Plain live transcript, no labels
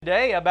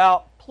Today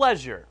about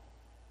pleasure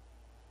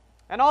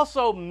and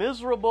also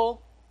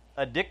miserable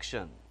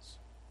addictions.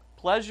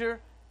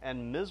 Pleasure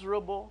and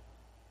miserable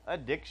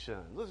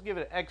addictions. Let's give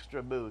it an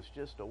extra boost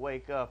just to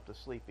wake up the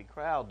sleepy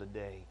crowd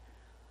today.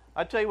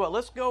 I tell you what,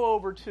 let's go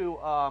over to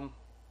our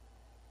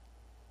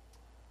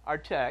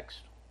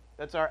text.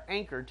 That's our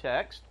anchor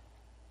text.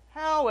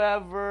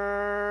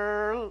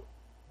 However,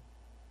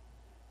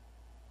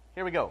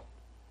 here we go.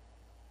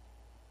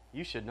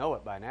 You should know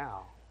it by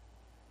now.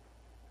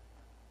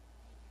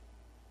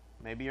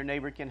 Maybe your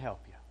neighbor can help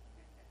you.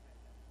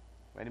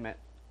 Wait a minute.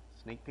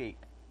 Sneak peek.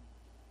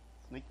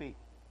 Sneak peek.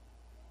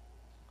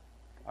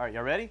 All right,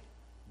 y'all ready?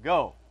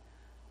 Go.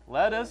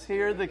 Let us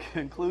hear the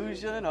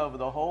conclusion of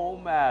the whole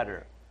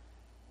matter.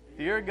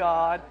 Fear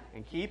God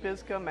and keep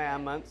His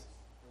commandments.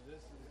 For this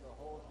is the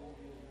whole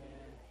duty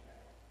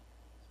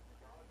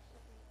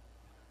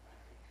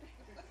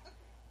of man.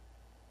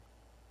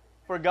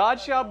 For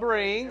God shall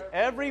bring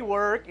every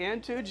work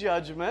into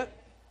judgment.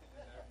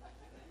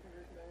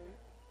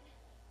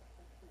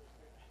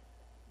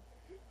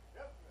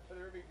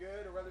 Whether it be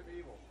good or whether it be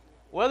evil.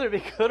 Whether it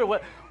be good or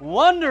what.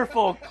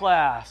 Wonderful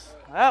class.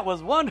 That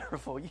was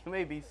wonderful. You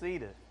may be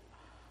seated.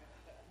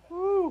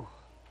 Woo.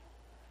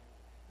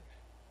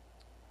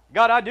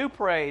 God, I do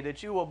pray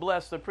that you will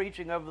bless the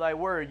preaching of thy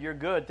word. You're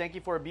good. Thank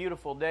you for a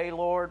beautiful day,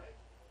 Lord.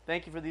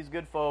 Thank you for these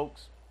good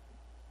folks.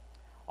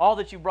 All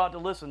that you brought to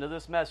listen to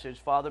this message,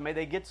 Father, may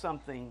they get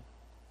something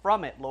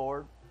from it,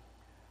 Lord.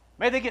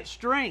 May they get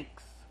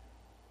strength.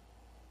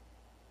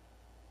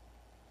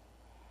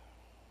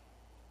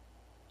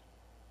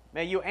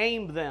 May you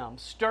aim them,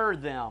 stir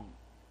them.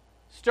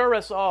 Stir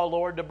us all,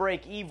 Lord, to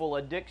break evil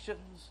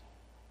addictions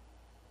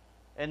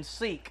and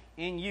seek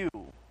in you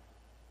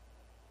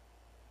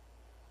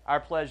our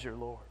pleasure,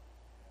 Lord.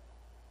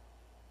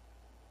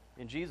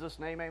 In Jesus'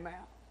 name, amen.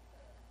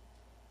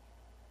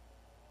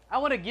 I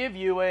want to give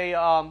you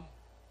an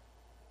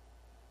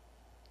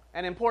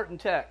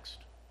important text.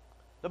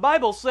 The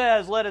Bible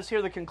says, let us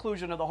hear the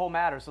conclusion of the whole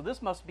matter. So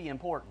this must be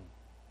important.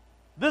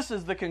 This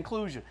is the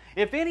conclusion.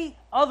 If any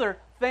other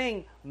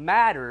thing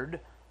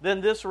mattered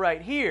than this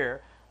right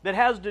here that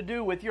has to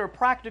do with your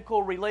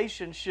practical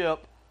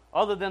relationship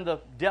other than the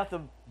death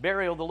and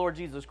burial of the Lord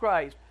Jesus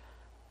Christ,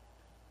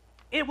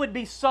 it would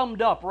be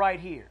summed up right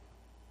here.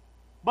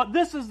 But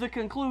this is the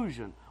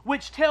conclusion,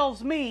 which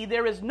tells me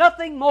there is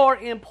nothing more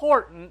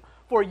important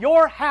for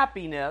your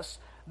happiness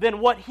than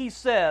what he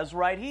says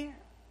right here.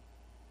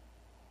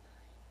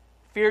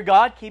 Fear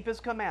God, keep His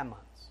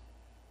commandments.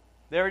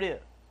 There it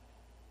is.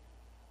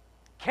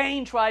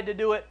 Cain tried to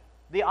do it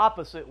the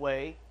opposite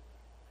way,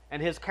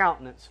 and his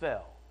countenance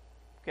fell.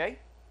 Okay?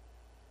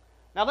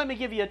 Now let me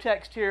give you a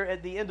text here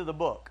at the end of the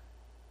book.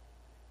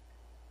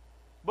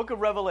 Book of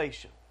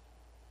Revelation,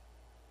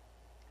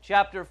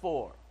 chapter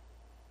 4.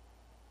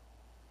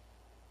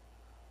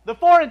 The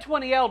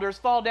 24 elders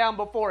fall down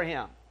before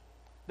Him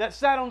that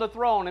sat on the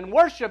throne, and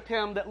worship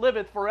Him that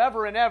liveth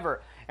forever and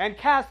ever, and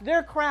cast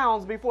their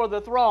crowns before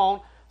the throne,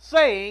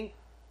 saying,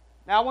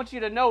 now I want you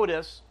to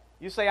notice,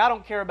 you say, I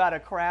don't care about a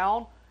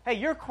crown. Hey,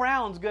 your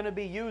crown's going to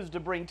be used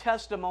to bring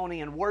testimony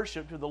and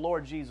worship to the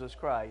Lord Jesus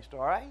Christ,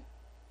 all right?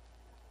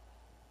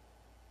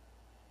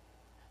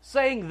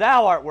 Saying,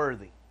 Thou art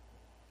worthy,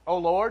 O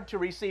Lord, to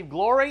receive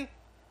glory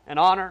and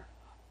honor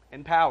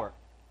and power.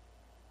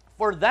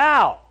 For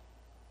Thou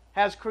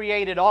hast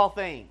created all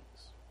things,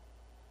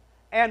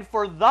 and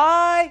for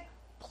Thy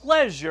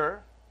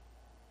pleasure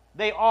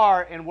they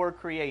are and were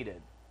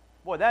created.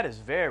 Boy, that is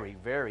very,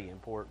 very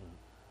important.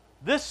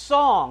 This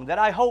song that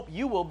I hope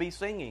you will be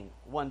singing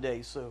one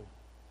day soon.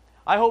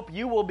 I hope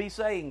you will be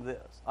saying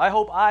this. I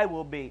hope I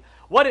will be.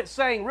 What it's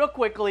saying real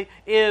quickly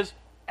is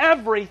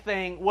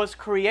everything was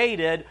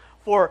created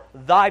for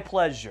Thy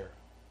pleasure.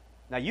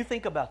 Now you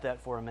think about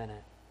that for a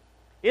minute.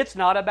 It's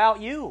not about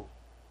you.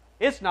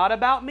 It's not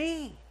about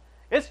me.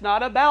 It's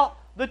not about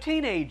the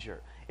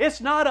teenager.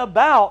 It's not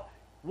about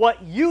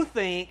what you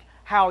think,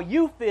 how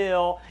you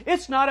feel.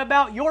 It's not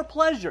about your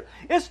pleasure.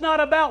 It's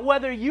not about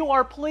whether you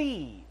are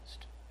pleased.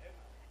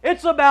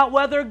 It's about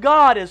whether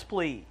God is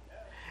pleased.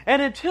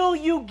 And until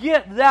you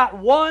get that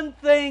one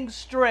thing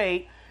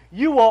straight,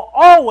 you will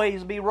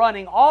always be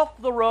running off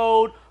the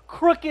road,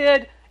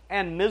 crooked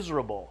and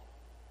miserable.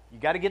 You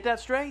got to get that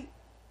straight.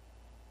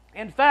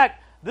 In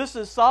fact, this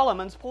is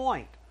Solomon's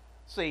point.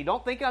 See,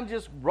 don't think I'm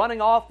just running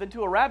off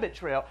into a rabbit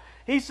trail.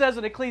 He says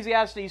in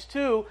Ecclesiastes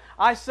 2,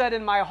 I said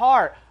in my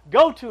heart,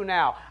 go to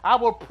now, I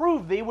will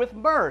prove thee with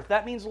mirth.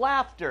 That means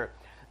laughter.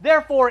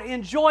 Therefore,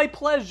 enjoy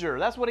pleasure.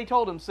 That's what he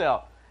told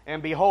himself.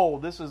 And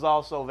behold, this is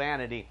also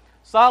vanity.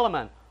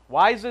 Solomon,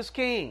 wisest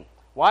king,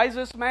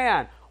 wisest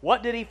man,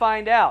 what did he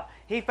find out?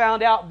 He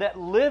found out that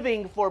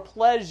living for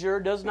pleasure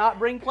does not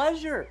bring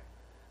pleasure.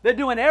 That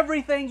doing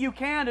everything you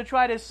can to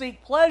try to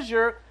seek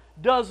pleasure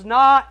does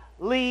not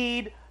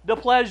lead to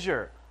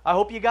pleasure. I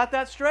hope you got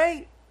that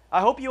straight.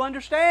 I hope you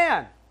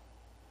understand.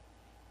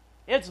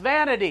 It's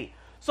vanity.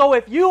 So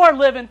if you are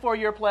living for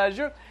your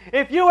pleasure,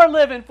 if you are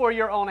living for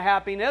your own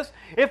happiness,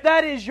 if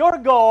that is your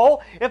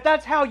goal, if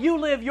that's how you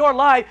live your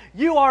life,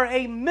 you are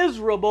a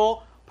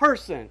miserable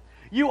person.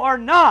 You are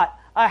not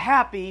a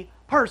happy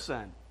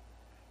person.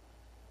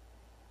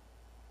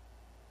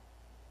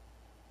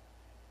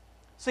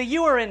 See,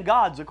 you are in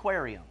God's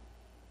aquarium.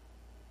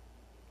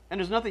 And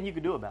there's nothing you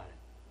can do about it.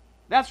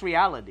 That's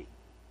reality.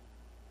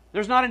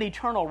 There's not an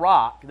eternal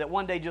rock that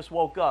one day just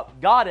woke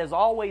up. God has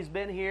always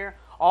been here,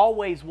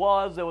 always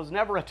was. There was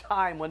never a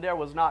time when there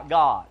was not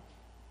God.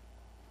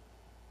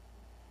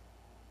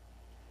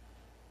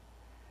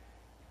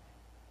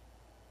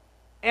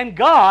 And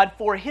God,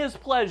 for His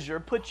pleasure,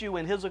 put you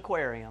in His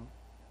aquarium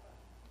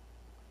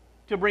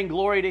to bring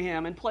glory to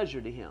Him and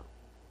pleasure to Him.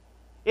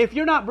 If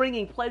you're not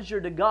bringing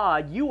pleasure to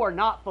God, you are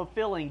not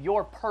fulfilling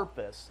your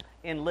purpose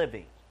in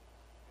living.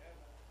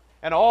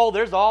 And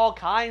there's all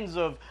kinds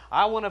of,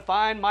 I want to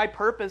find my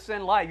purpose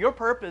in life. Your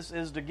purpose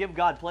is to give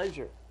God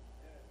pleasure.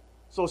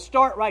 So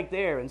start right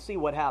there and see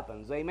what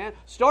happens. Amen?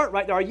 Start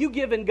right there. Are you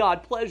giving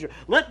God pleasure?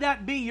 Let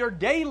that be your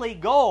daily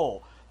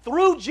goal.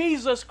 Through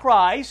Jesus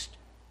Christ,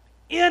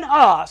 in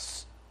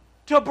us,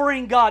 to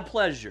bring God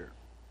pleasure.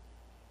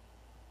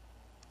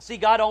 See,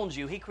 God owns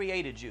you. He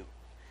created you.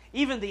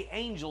 Even the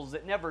angels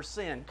that never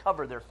sin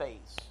cover their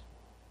face.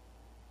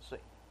 See,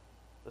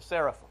 the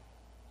seraphim.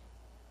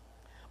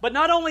 But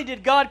not only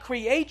did God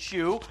create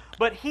you,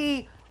 but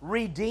He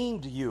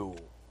redeemed you.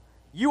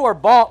 You are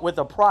bought with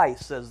a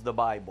price, says the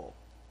Bible.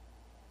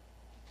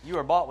 You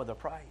are bought with a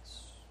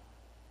price.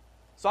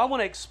 So I want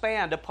to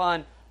expand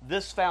upon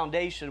this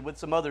foundation with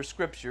some other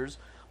scriptures.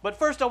 But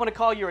first I want to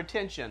call your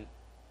attention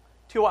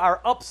to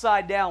our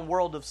upside-down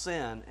world of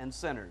sin and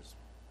sinners.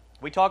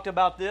 We talked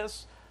about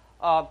this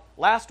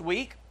last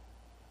week,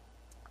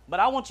 but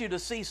I want you to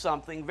see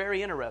something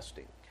very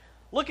interesting.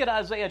 Look at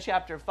Isaiah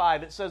chapter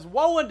 5. It says,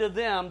 "Woe unto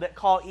them that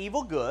call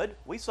evil good,"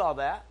 we saw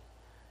that,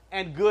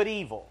 "and good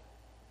evil,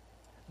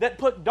 that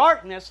put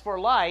darkness for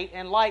light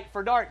and light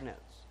for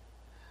darkness,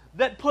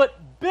 that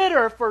put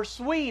bitter for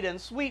sweet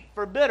and sweet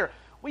for bitter."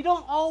 We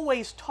don't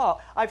always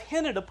talk. I've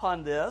hinted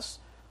upon this,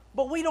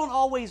 but we don't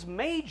always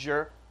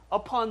major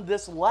upon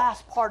this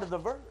last part of the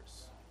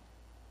verse.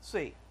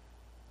 See,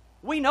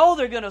 we know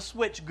they're going to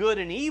switch good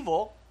and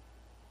evil,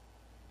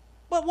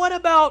 but what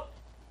about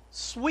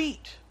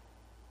sweet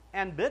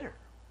and bitter?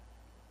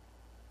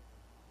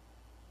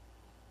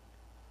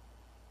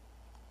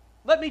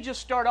 Let me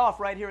just start off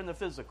right here in the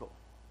physical.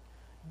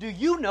 Do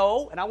you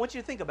know, and I want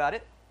you to think about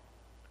it,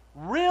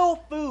 real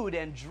food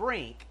and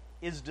drink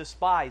is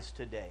despised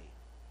today.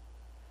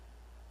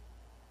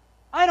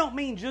 I don't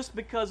mean just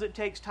because it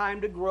takes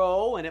time to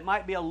grow and it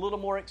might be a little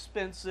more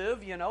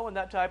expensive, and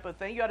that type of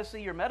thing. You got to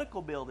see your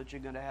medical bill that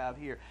you're going to have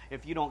here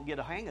if you don't get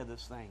a hang of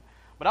this thing.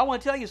 But I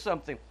want to tell you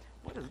something.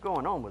 What is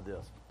going on with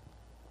this?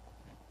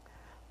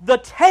 The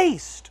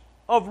taste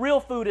of real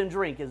food and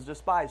drink is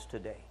despised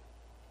today.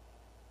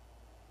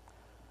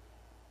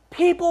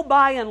 People,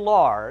 by and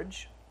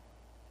large,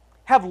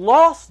 have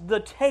lost the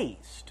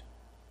taste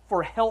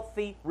for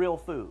healthy, real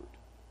food.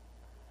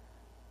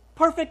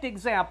 Perfect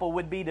example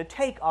would be to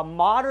take a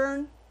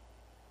modern,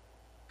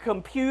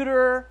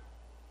 computer,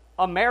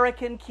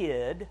 American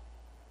kid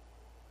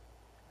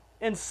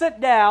and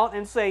sit down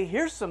and say,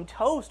 here's some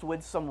toast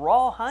with some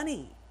raw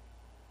honey,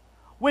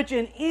 which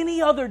in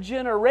any other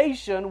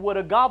generation would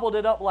have gobbled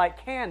it up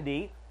like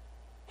candy.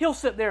 He'll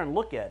sit there and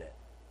look at it.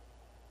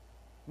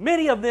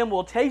 Many of them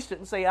will taste it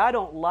and say, I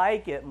don't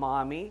like it,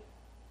 Mommy.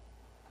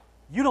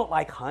 You don't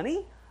like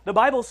honey? The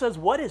Bible says,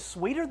 what is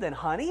sweeter than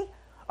honey?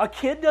 A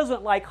kid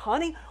doesn't like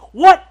honey?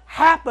 What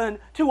happened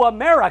to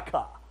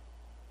America?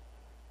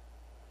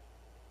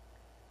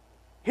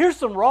 Here's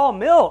some raw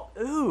milk.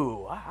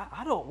 Ooh,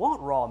 I don't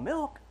want raw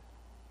milk.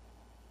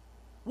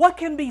 What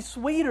can be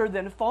sweeter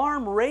than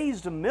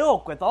farm-raised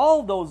milk with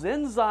all those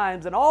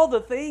enzymes and all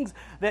the things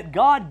that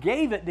God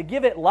gave it to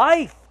give it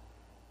life?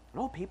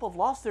 No, people have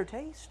lost their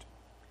taste.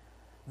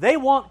 They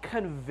want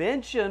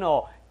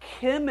conventional,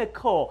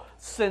 chemical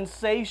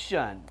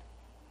sensation.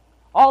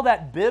 All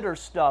that bitter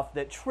stuff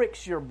that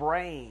tricks your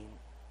brain.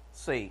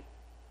 See?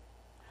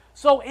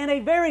 So in a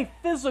very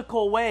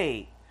physical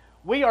way,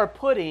 we are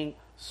putting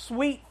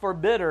sweet for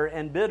bitter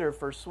and bitter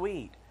for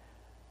sweet.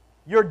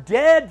 Your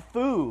dead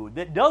food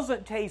that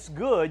doesn't taste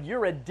good,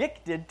 you're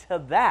addicted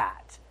to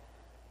that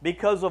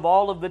because of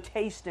all of the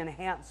taste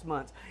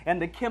enhancements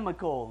and the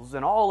chemicals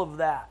and all of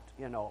that,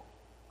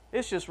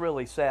 It's just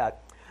really sad.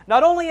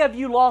 Not only have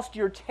you lost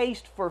your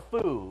taste for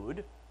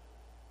food,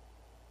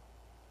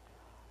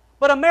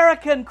 but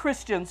American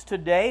Christians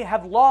today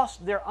have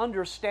lost their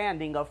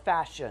understanding of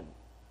fashion.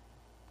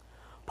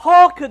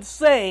 Paul could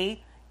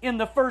say in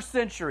the first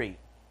century,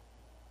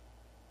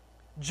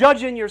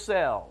 judging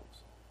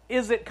yourselves,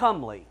 is it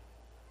comely?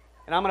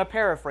 And I'm going to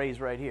paraphrase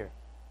right here.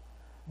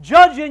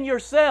 Judge in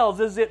yourselves,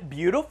 is it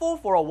beautiful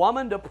for a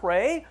woman to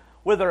pray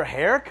with her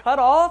hair cut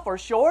off or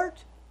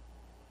short?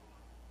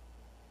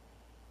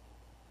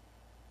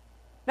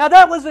 Now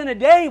that was in a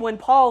day when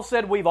Paul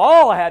said we've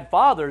all had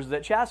fathers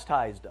that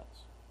chastised us.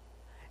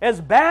 As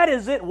bad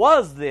as it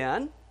was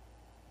then,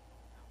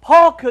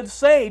 Paul could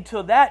say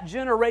to that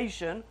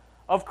generation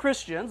of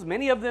Christians,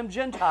 many of them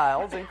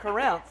Gentiles in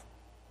Corinth,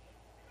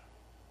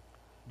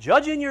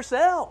 judge in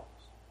yourselves.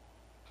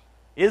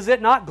 Is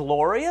it not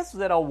glorious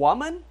that a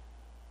woman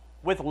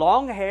with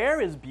long hair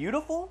is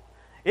beautiful?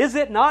 Is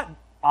it not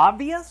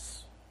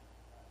obvious?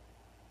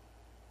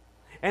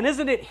 And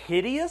isn't it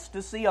hideous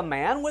to see a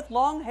man with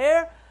long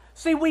hair?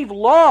 See, we've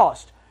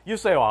lost. You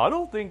say, "Oh, I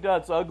don't think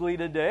that's ugly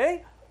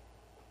today."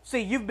 See,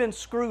 you've been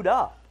screwed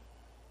up.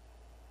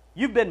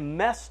 You've been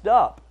messed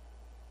up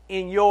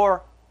in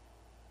your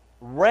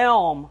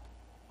realm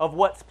of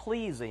what's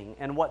pleasing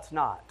and what's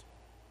not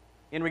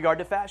in regard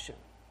to fashion.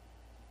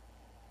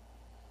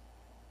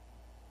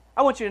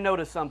 I want you to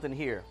notice something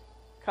here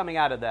coming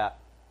out of that.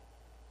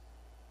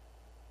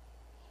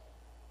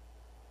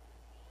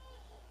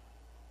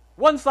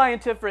 One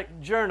scientific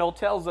journal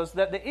tells us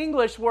that the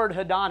English word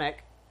hedonic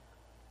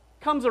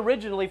comes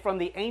originally from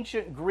the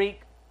ancient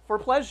Greek for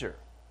pleasure,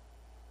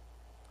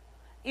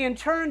 in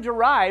turn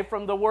derived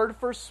from the word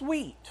for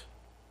sweet.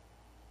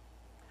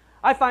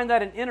 I find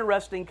that an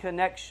interesting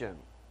connection,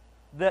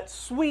 that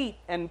sweet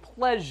and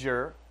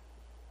pleasure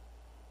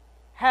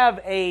have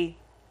a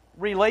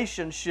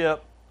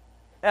relationship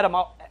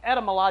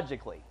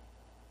etymologically.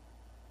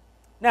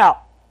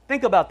 Now,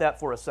 think about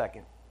that for a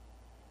second.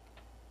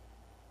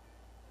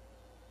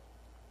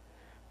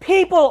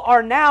 People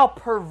are now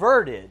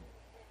perverted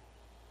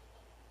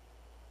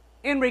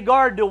in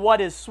regard to what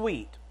is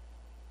sweet.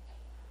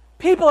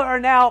 People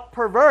are now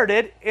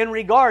perverted in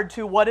regard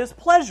to what is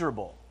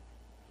pleasurable.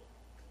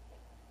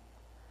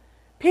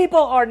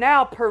 People are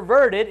now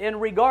perverted in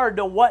regard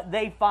to what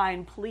they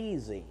find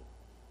pleasing.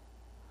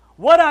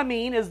 What I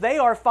mean is they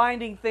are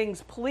finding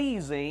things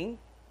pleasing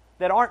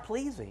that aren't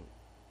pleasing.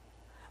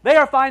 They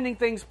are finding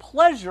things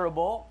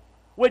pleasurable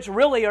which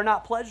really are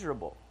not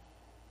pleasurable.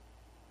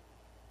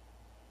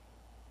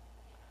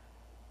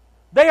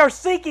 They are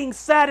seeking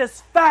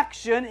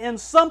satisfaction in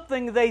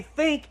something they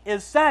think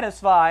is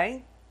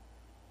satisfying,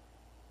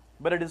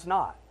 but it is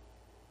not.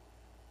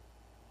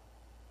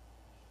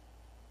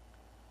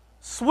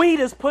 Sweet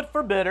is put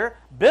for bitter.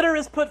 Bitter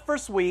is put for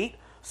sweet.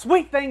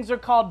 Sweet things are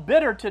called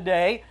bitter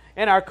today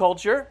in our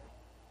culture.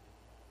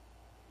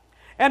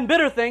 And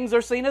bitter things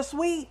are seen as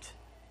sweet.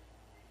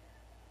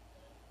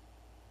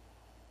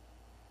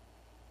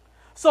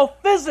 So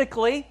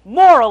physically,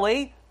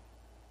 morally,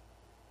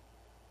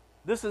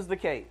 this is the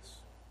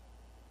case.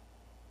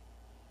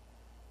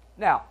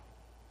 Now,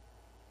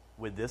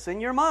 with this in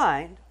your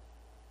mind,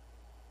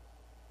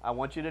 I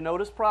want you to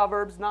notice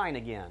Proverbs 9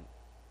 again.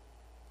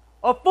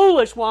 A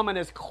foolish woman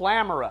is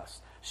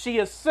clamorous. She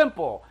is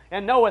simple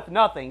and knoweth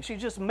nothing.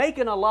 She's just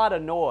making a lot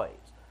of noise.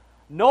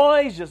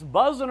 Noise, just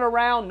buzzing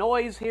around,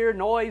 noise here,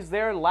 noise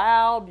there,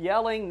 loud,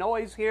 yelling,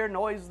 noise here,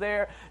 noise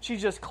there.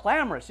 She's just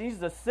clamorous. She needs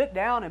to sit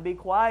down and be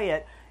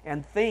quiet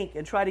and think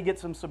and try to get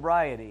some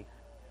sobriety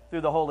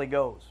through the Holy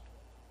Ghost.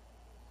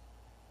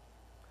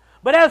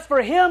 But as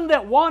for him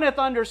that wanteth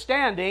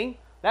understanding,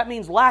 that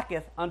means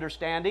lacketh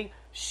understanding,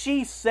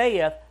 she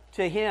saith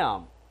to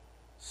him,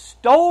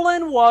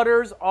 stolen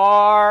waters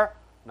are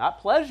not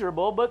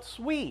pleasurable, but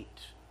sweet.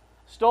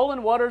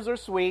 Stolen waters are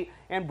sweet,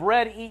 and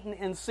bread eaten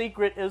in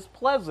secret is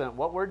pleasant.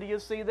 What word do you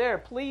see there?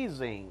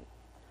 Pleasing.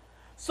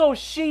 So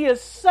she is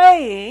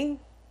saying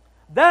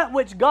that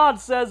which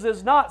God says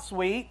is not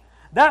sweet,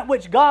 that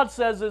which God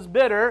says is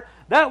bitter,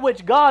 that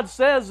which God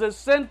says is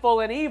sinful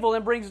and evil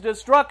and brings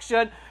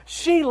destruction,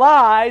 she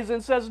lies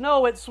and says,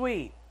 no, it's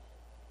sweet.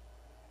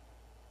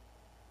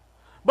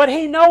 But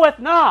he knoweth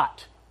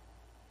not,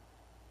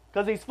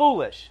 because he's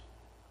foolish,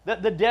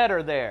 that the dead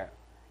are there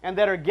and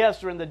that her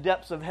guests are in the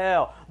depths of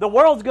hell. The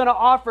world's going to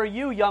offer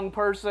you, young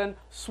person,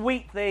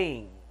 sweet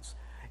things.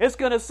 It's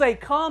going to say,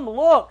 come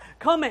look,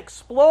 come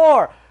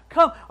explore,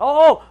 come,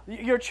 oh,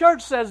 your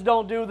church says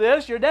don't do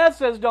this, your dad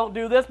says don't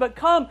do this, but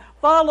come,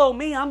 follow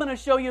me, I'm going to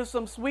show you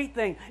some sweet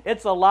things.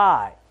 It's a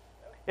lie.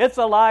 It's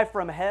a lie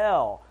from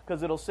hell,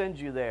 because it'll send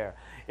you there.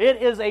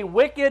 It is a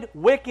wicked,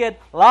 wicked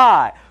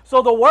lie.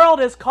 So the world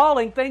is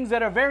calling things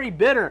that are very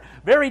bitter,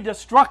 very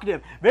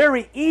destructive,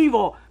 very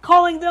evil,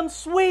 calling them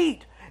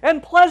sweet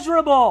and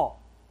pleasurable.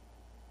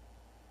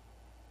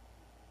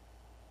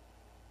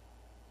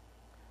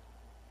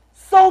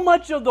 So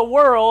much of the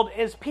world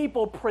is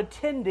people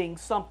pretending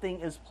something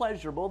is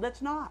pleasurable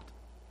that's not.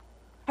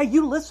 Hey,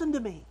 you listen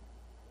to me.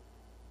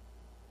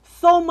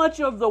 So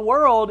much of the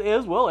world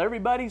is, well,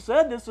 everybody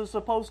said this is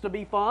supposed to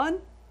be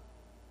fun,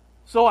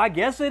 so I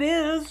guess it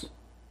is.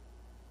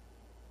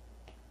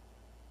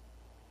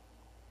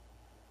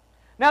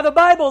 Now, the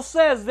Bible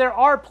says there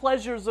are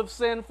pleasures of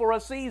sin for a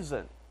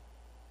season.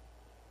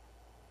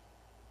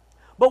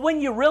 But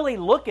when you really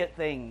look at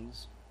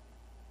things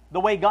the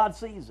way God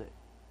sees it,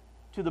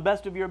 to the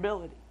best of your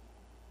ability,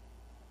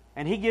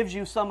 and He gives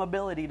you some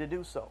ability to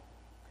do so,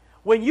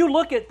 when you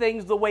look at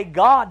things the way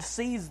God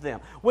sees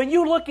them, when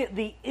you look at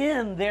the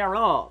end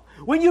thereof,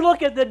 when you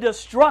look at the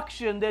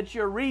destruction that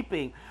you're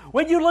reaping,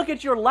 when you look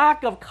at your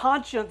lack of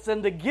conscience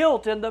and the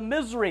guilt and the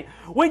misery,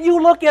 when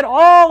you look at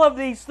all of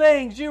these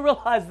things, you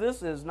realize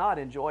this is not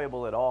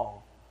enjoyable at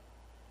all.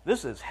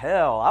 This is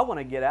hell. I want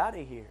to get out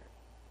of here.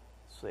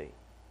 See.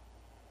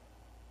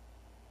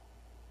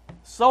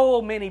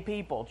 So many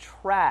people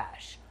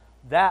trash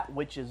that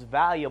which is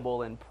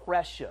valuable and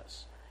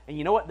precious And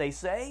you know what they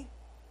say?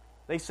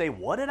 They say,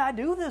 what did I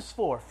do this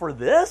for? For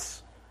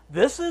this?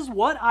 This is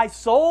what I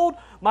sold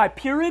my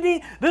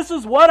purity? This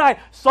is what I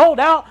sold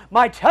out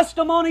my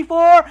testimony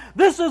for?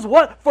 This is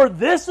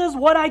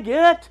what I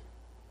get?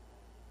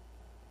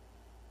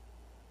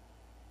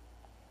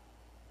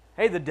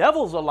 Hey, the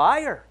devil's a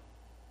liar.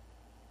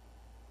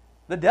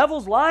 The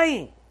devil's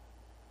lying.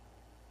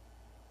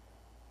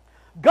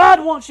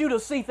 God wants you to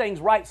see things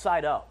right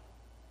side up.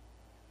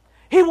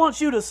 He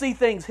wants you to see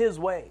things His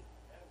way.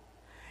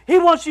 He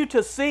wants you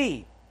to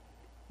see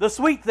the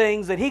sweet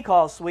things that He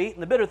calls sweet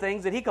and the bitter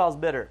things that He calls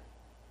bitter.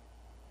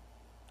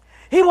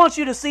 He wants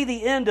you to see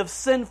the end of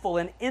sinful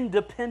and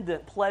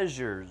independent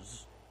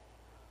pleasures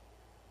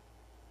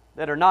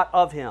that are not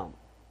of Him.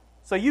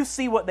 So you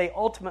see what they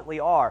ultimately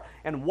are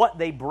and what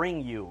they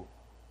bring you.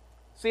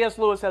 C.S.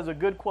 Lewis has a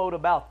good quote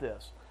about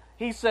this.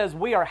 He says,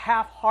 we are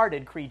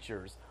half-hearted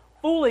creatures,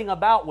 fooling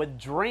about with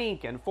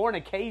drink and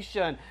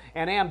fornication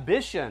and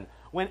ambition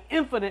when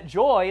infinite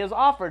joy is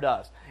offered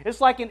us.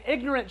 It's like an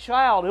ignorant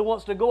child who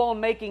wants to go on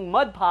making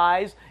mud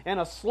pies in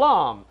a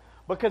slum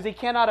because he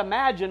cannot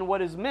imagine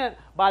what is meant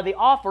by the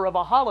offer of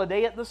a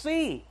holiday at the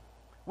sea.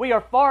 We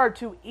are far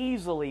too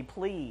easily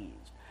pleased.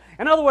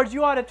 In other words,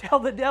 you ought to tell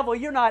the devil,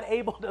 you're not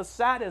able to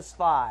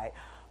satisfy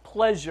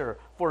pleasure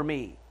for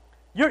me.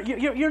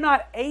 You're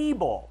not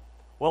able.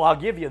 Well, I'll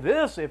give you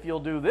this if you'll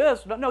do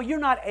this. No, you're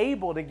not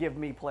able to give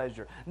me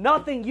pleasure.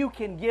 Nothing you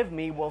can give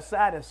me will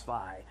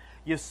satisfy,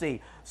 you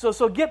see.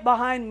 So get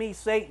behind me,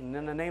 Satan,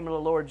 in the name of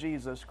the Lord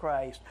Jesus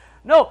Christ.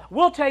 No,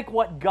 we'll take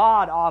what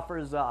God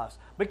offers us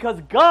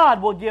because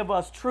God will give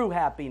us true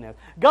happiness.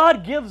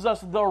 God gives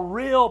us the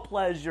real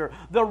pleasure,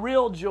 the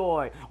real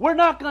joy. We're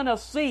not going to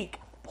seek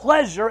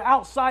pleasure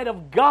outside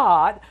of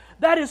God.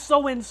 That is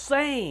so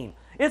insane.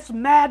 It's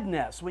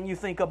madness when you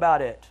think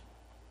about it.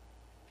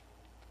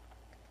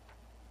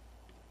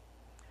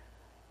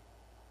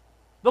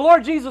 The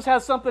Lord Jesus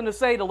has something to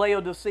say to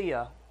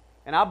Laodicea,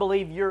 and I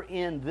believe you're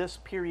in this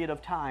period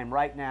of time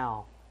right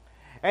now.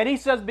 And He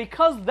says,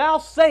 because thou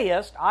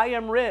sayest, I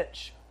am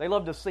rich. They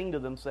love to sing to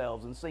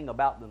themselves and sing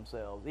about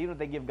themselves, even if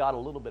they give God a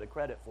little bit of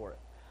credit for it.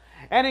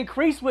 And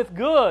increase with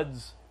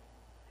goods,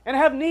 and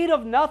have need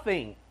of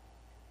nothing,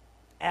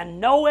 and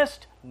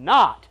knowest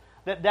not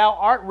that thou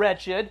art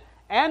wretched,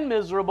 and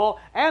miserable,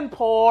 and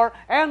poor,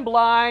 and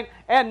blind,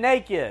 and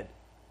naked.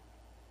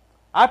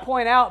 I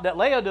point out that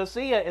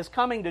Laodicea is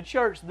coming to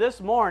church this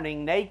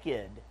morning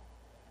naked.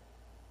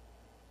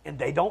 And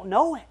they don't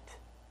know it.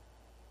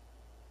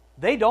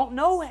 They don't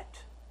know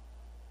it.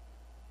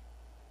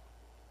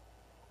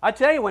 I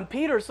tell you, when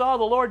Peter saw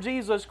the Lord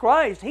Jesus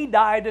Christ, he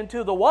dived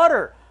into the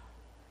water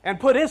and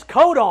put his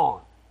coat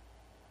on.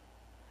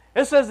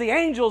 It says the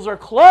angels are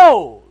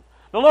clothed.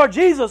 The Lord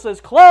Jesus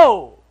is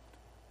clothed.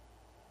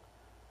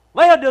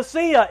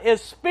 Laodicea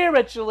is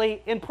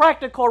spiritually, in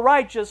practical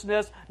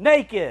righteousness,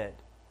 naked.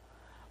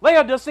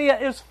 Laodicea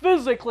is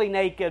physically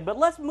naked, but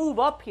let's move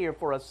up here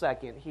for a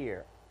second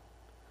here.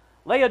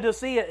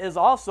 Laodicea is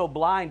also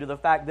blind to the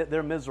fact that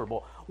they're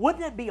miserable.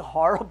 Wouldn't it be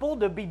horrible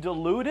to be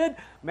deluded?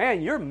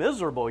 Man, you're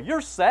miserable.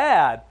 You're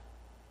sad.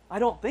 I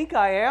don't think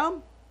I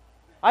am.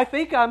 I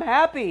think I'm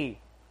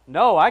happy.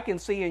 No, I can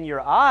see in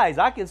your eyes.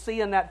 I can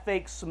see in that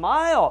fake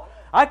smile.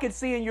 I could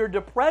see in your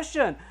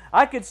depression.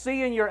 I could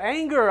see in your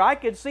anger. I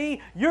could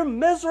see you're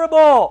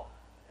miserable.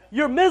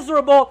 You're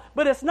miserable,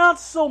 but it's not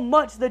so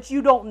much that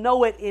you don't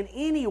know it in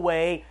any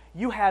way.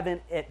 You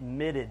haven't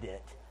admitted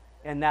it.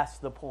 And that's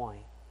the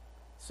point.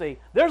 See,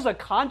 there's a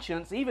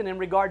conscience even in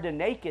regard to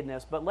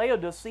nakedness, but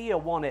Laodicea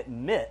won't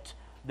admit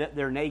that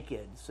they're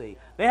naked. See,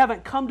 they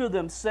haven't come to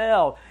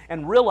themselves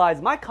and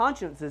realized my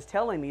conscience is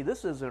telling me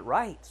this isn't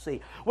right.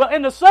 See, well,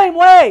 in the same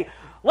way,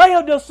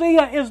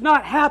 Laodicea is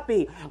not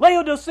happy.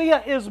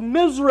 Laodicea is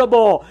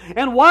miserable.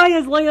 And why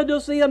is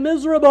Laodicea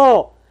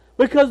miserable?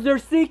 Because they're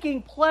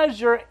seeking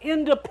pleasure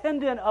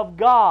independent of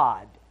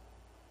God.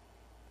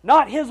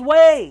 Not His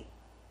way.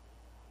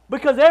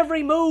 Because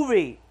every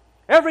movie,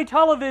 every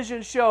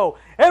television show,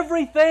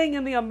 everything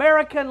in the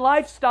American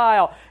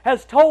lifestyle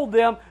has told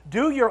them,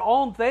 do your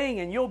own thing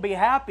and you'll be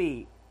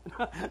happy.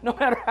 No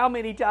matter how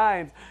many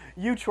times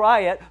you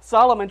try it.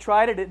 Solomon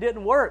tried it, it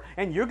didn't work.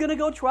 And you're going to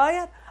go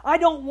try it? I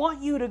don't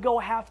want you to go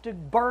have to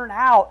burn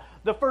out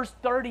the first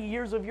 30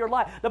 years of your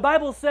life. The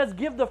Bible says,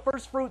 give the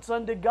first fruits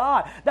unto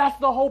God. That's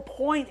the whole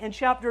point in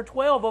chapter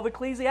 12 of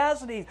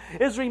Ecclesiastes,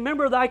 is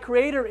remember thy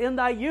Creator in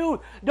thy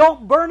youth.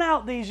 Don't burn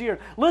out these years.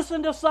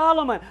 Listen to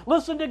Solomon.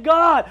 Listen to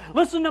God.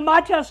 Listen to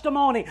my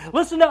testimony.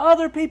 Listen to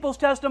other people's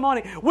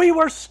testimony. We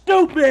were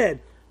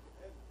stupid.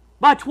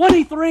 By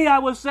 23, I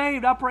was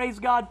saved. I praise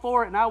God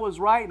for it, and I was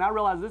right, and I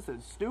realized this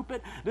is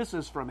stupid. This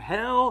is from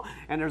hell,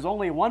 and there's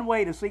only one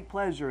way to seek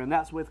pleasure, and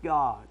that's with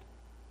God.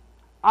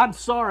 I'm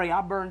sorry I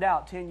burned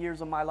out 10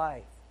 years of my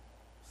life.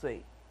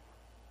 See,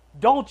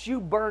 don't you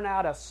burn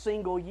out a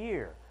single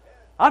year.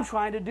 I'm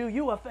trying to do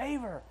you a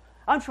favor.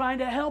 I'm trying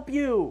to help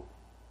you.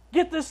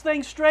 Get this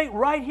thing straight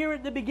right here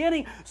at the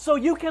beginning so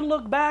you can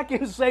look back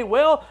and say,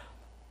 well,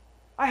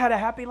 I had a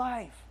happy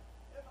life.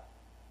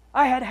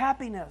 I had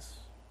happiness.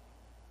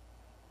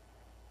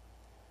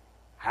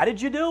 How did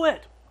you do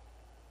it?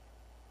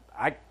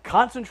 I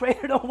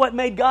concentrated on what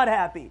made God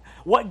happy,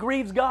 what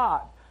grieves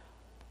God.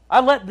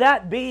 I let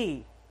that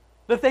be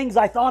the things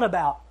I thought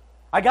about.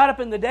 I got up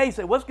in the day and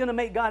said, what's going to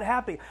make God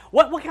happy?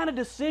 What kind of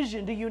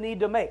decision do you need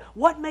to make?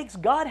 What makes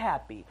God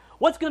happy?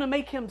 What's going to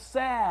make Him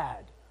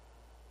sad?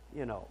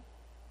 You know,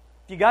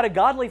 if you got a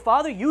godly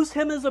father, use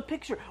him as a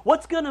picture.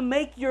 What's going to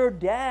make your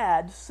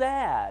dad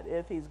sad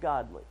if he's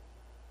godly?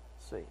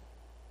 See.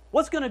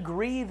 What's going to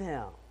grieve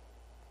him?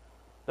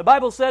 The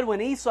Bible said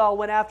when Esau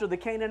went after the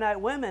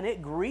Canaanite women,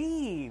 it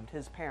grieved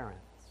his parents.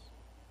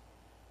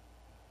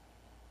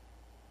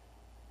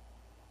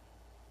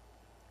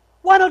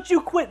 Why don't you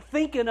quit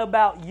thinking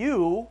about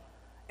you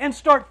and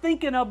start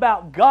thinking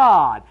about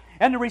God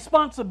and the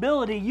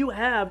responsibility you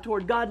have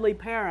toward godly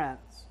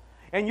parents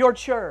and your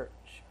church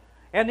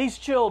and these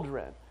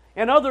children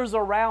and others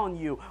around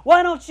you?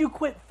 Why don't you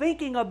quit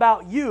thinking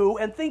about you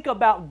and think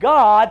about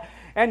God?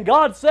 And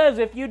God says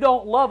if you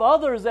don't love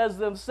others as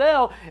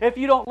themselves, if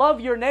you don't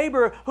love your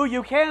neighbor who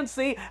you can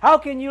see, how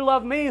can you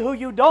love me who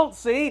you don't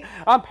see?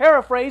 I'm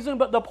paraphrasing,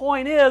 but the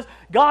point is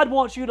God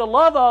wants you to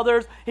love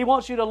others. He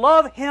wants you to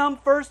love Him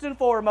first and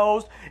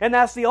foremost, and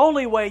that's the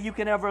only way you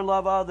can ever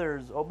love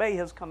others. Obey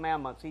His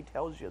commandments. He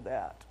tells you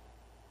that.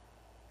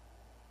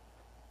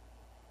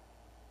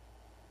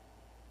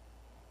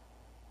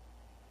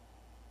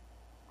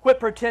 Quit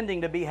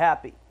pretending to be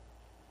happy.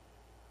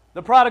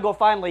 The prodigal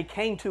finally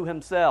came to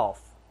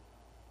himself.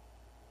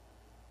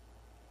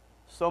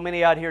 So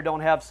many out here don't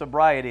have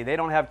sobriety. They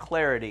don't have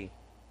clarity.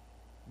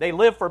 They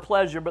live for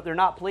pleasure, but they're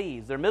not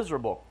pleased. They're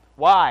miserable.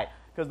 Why?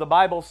 Because the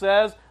Bible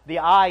says the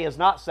eye is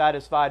not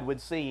satisfied with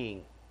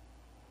seeing.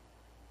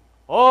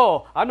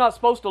 Oh, I'm not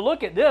supposed to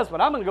look at this, but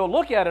I'm going to go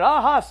look at it.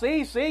 Aha,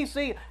 see.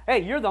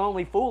 Hey, you're the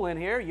only fool in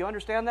here. You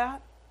understand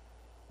that?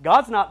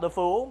 God's not the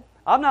fool.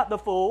 I'm not the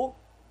fool.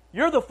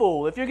 You're the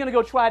fool. If you're going to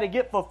go try to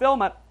get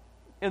fulfillment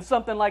in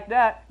something like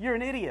that, you're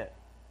an idiot.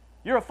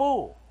 You're a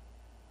fool.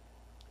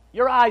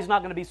 Your eye's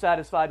not going to be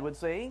satisfied with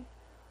seeing.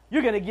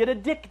 You're going to get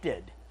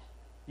addicted.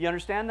 You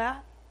understand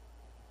that?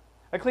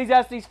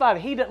 Ecclesiastes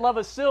 5, he that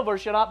loveth silver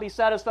shall not be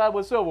satisfied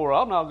with silver.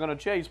 Well, I'm not going to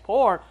chase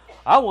porn.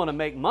 I want to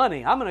make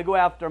money. I'm going to go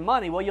after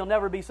money. Well, you'll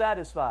never be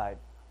satisfied.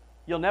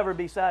 You'll never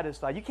be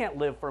satisfied. You can't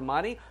live for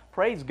money.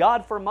 Praise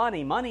God for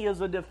money. Money is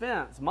a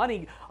defense.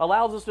 Money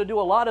allows us to do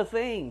a lot of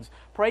things.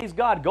 Praise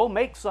God. Go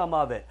make some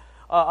of it.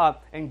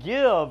 And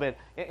give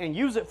and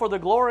use it for the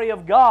glory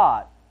of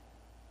God.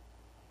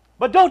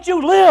 But don't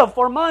you live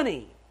for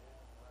money.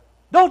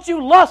 Don't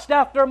you lust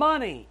after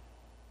money.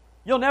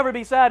 You'll never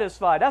be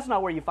satisfied. That's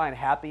not where you find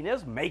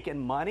happiness, making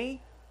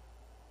money.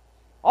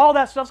 All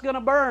that stuff's going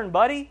to burn,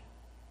 buddy.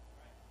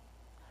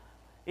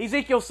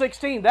 Ezekiel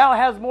 16, thou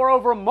hast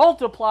moreover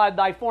multiplied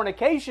thy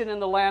fornication in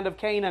the land of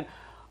Canaan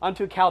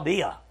unto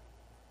Chaldea,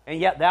 and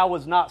yet thou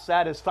was not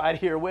satisfied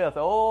herewith.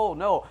 Oh,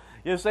 no.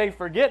 You say,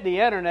 forget the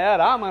internet,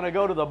 I'm going to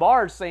go to the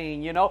bar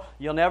scene, you know.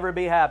 You'll never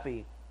be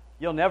happy.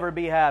 You'll never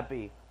be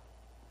happy.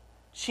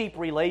 Cheap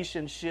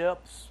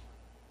relationships,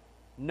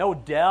 no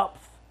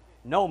depth,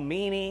 no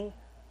meaning.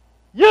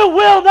 You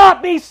will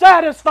not be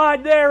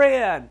satisfied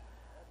therein.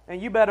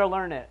 And you better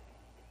learn it.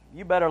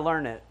 You better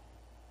learn it.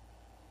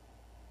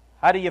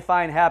 How do you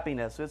find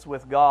happiness? It's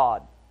with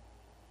God.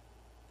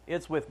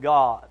 It's with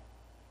God.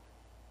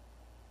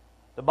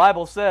 The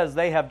Bible says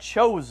they have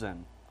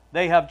chosen.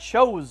 They have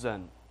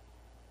chosen.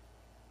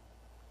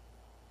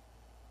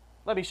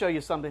 Let me show you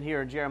something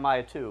here in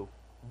Jeremiah 2.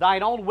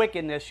 Thine own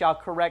wickedness shall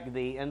correct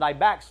thee, and thy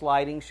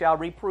backsliding shall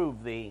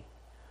reprove thee.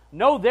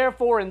 Know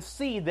therefore and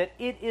see that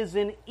it is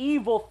an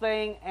evil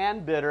thing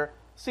and bitter.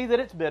 See that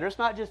it's bitter. It's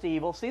not just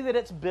evil. See that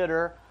it's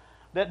bitter,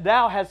 that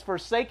thou hast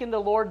forsaken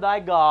the Lord thy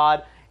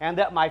God, and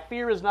that my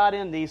fear is not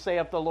in thee,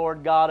 saith the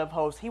Lord God of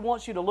hosts. He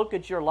wants you to look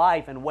at your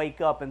life and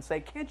wake up and say,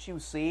 can't you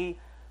see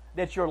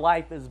that your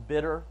life is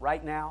bitter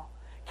right now?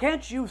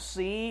 Can't you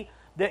see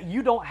that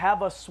you don't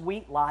have a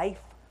sweet life?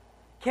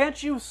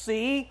 Can't you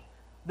see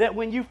that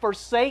when you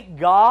forsake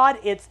God,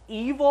 it's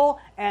evil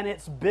and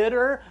it's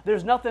bitter?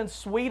 There's nothing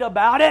sweet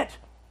about it.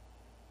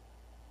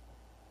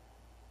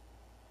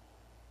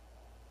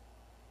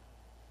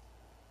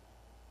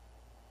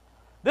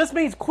 This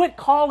means quit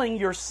calling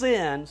your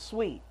sin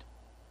sweet.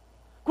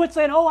 Quit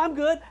saying, oh, I'm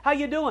good. How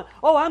you doing?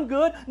 Oh, I'm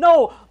good.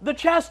 No, the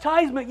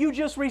chastisement you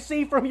just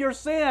received from your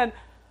sin,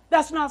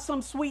 that's not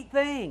some sweet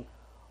thing.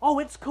 Oh,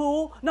 it's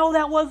cool. No,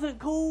 that wasn't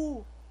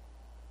cool.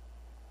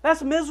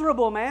 That's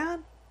miserable,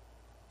 man.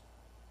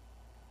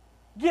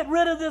 Get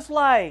rid of this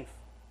life.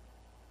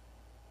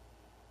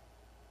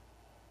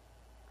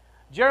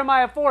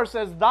 Jeremiah 4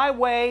 says, thy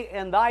way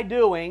and thy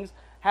doings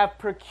have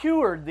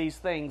procured these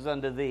things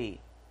unto thee.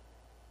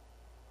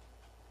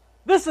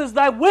 This is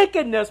thy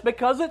wickedness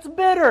because it's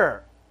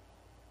bitter.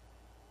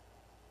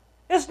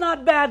 It's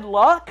not bad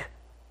luck.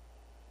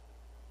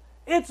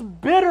 It's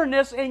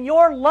bitterness in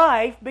your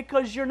life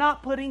because you're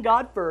not putting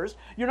God first.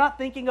 You're not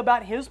thinking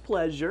about His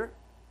pleasure.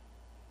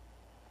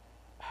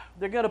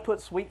 They're going to put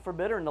sweet for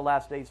bitter in the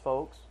last days,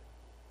 folks.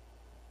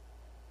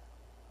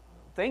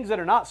 Things that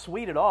are not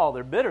sweet at all,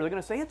 they're bitter. They're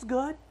going to say, it's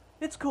good.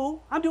 It's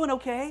cool. I'm doing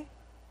okay.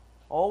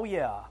 Oh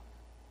yeah.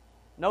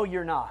 No,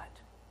 you're not.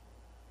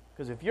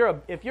 Because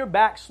if you're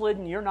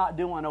backslidden, you're not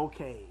doing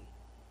okay.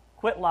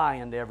 Quit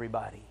lying to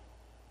everybody.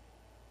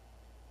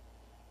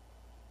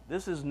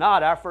 This is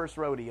not our first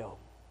rodeo.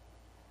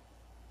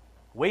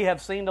 We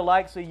have seen the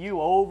likes of you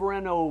over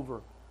and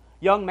over.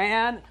 Young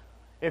man,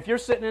 if you're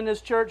sitting in this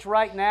church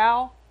right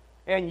now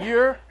and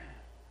you're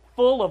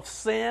full of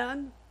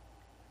sin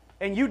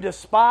and you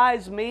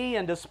despise me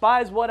and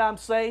despise what I'm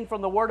saying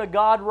from the Word of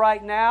God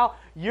right now,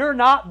 you're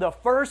not the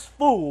first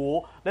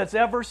fool that's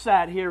ever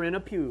sat here in a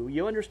pew.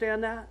 You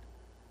understand that?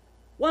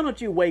 Why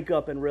don't you wake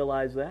up and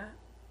realize that?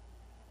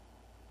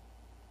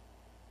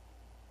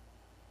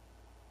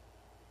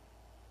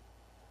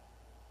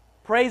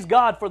 Praise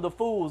God for the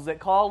fools that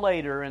call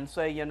later and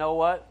say, you know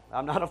what?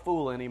 I'm not a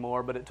fool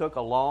anymore, but it took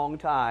a long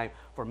time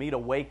for me to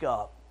wake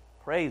up.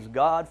 Praise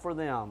God for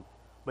them.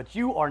 But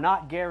you are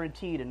not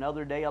guaranteed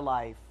another day of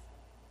life.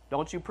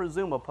 Don't you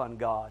presume upon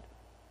God.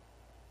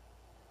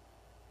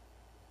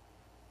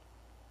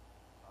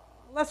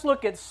 Let's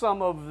look at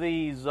some of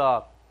these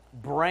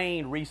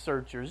brain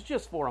researchers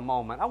just for a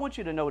moment. I want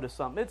you to notice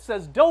something. It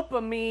says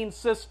dopamine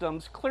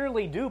systems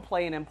clearly do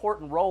play an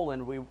important role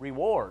in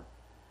reward.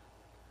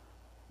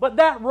 But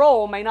that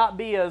role may not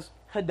be as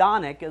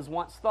hedonic as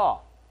once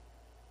thought.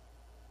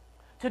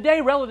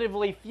 Today,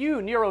 relatively few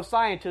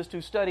neuroscientists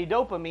who study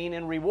dopamine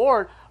and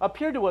reward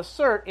appear to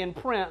assert in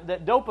print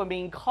that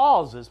dopamine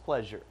causes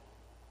pleasure.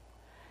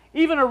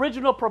 Even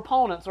original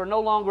proponents are no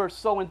longer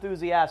so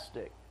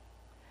enthusiastic.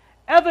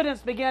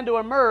 Evidence began to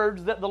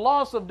emerge that the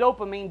loss of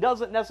dopamine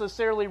doesn't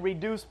necessarily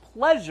reduce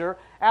pleasure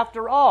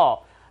after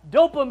all.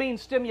 Dopamine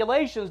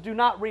stimulations do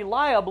not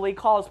reliably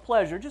cause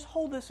pleasure. Just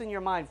hold this in your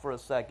mind for a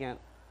second,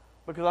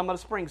 because I'm going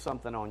to spring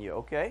something on you,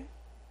 okay?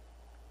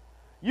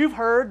 You've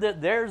heard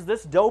that there's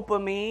this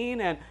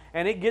dopamine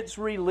and it gets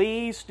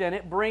released and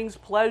it brings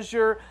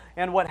pleasure,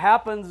 and what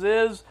happens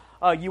is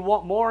you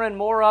want more and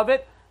more of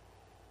it.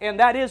 And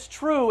that is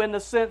true in the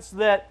sense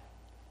that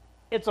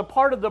it's a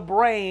part of the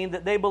brain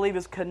that they believe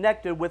is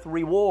connected with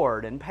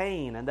reward and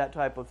pain and that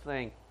type of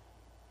thing.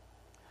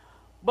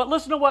 But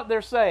listen to what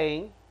they're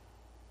saying.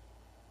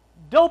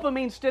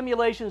 Dopamine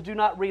stimulations do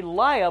not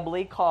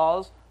reliably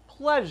cause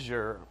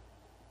pleasure.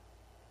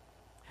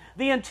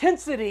 The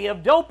intensity of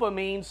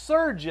dopamine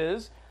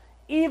surges,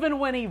 even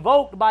when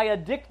evoked by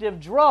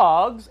addictive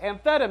drugs,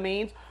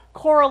 amphetamines,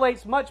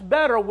 correlates much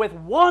better with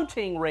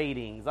wanting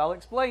ratings. I'll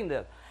explain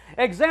this.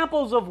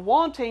 Examples of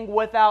wanting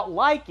without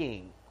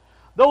liking.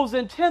 Those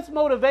intense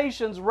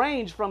motivations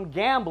range from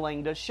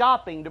gambling to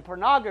shopping to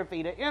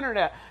pornography to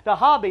internet to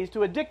hobbies to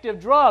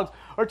addictive drugs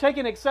or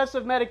taking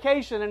excessive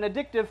medication in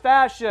addictive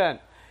fashion.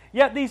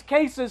 Yet these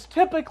cases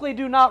typically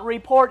do not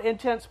report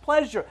intense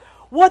pleasure.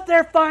 What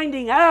they're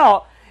finding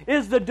out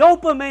is the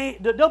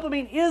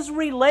dopamine is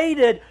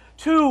related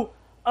to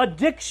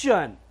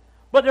addiction.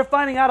 But they're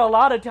finding out a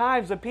lot of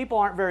times that people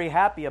aren't very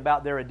happy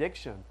about their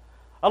addiction.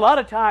 A lot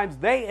of times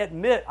they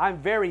admit, I'm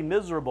very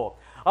miserable.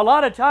 A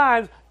lot of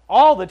times,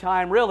 all the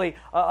time really,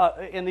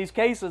 in these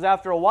cases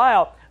after a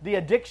while, the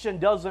addiction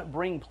doesn't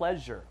bring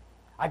pleasure.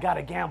 I got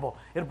to gamble.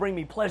 It'll bring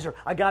me pleasure.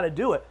 I got to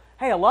do it.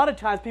 Hey, a lot of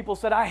times people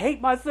said, I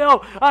hate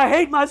myself. I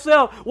hate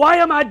myself. Why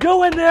am I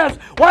doing this?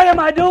 Why am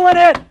I doing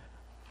it?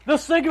 The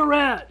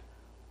cigarette,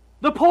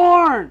 the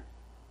porn,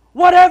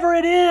 whatever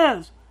it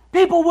is.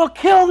 People will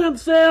kill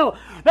themselves.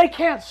 They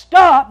can't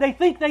stop. They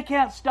think they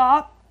can't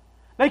stop.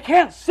 They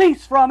can't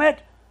cease from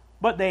it,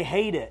 but they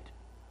hate it.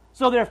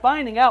 So they're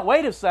finding out,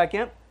 wait a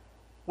second,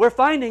 we're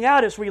finding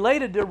out it's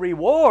related to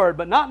reward,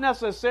 but not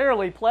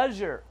necessarily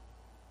pleasure.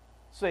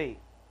 See,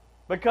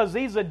 because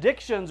these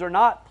addictions are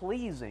not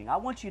pleasing. I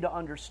want you to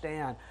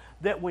understand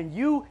that when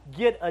you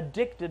get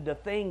addicted to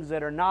things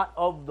that are not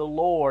of the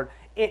Lord,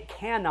 it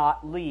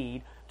cannot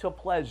lead to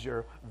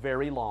pleasure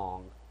very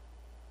long.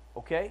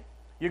 Okay?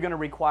 You're going to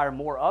require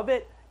more of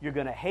it, you're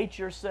going to hate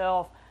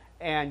yourself,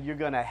 and you're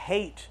going to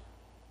hate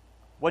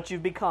what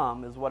you've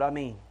become, is what I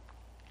mean.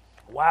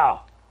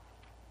 Wow.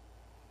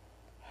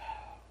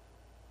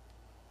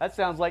 That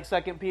sounds like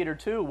 2 Peter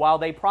 2. While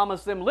they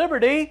promise them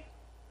liberty,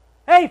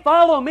 hey,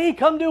 follow me,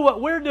 come do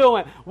what we're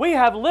doing. We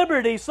have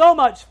liberty, so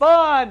much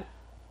fun.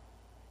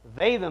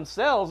 They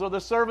themselves are the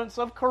servants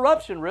of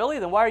corruption, really.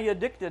 Then why are you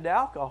addicted to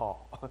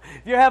alcohol?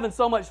 If you're having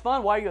so much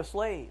fun, why are you a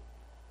slave?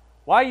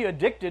 Why are you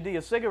addicted to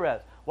your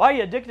cigarettes? Why are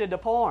you addicted to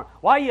porn?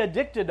 Why are you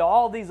addicted to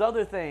all these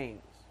other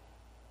things?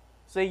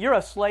 See, you're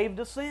a slave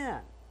to sin.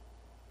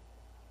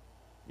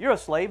 You're a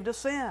slave to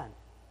sin.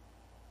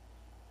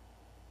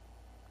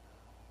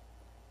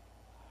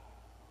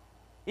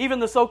 Even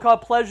the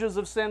so-called pleasures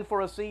of sin for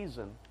a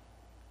season.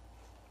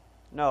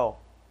 No.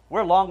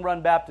 We're a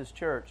long-run Baptist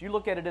church. You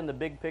look at it in the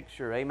big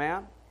picture,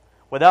 amen?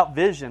 Without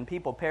vision,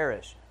 people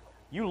perish.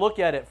 You look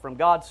at it from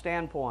God's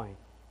standpoint.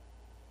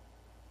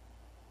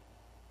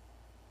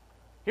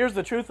 Here's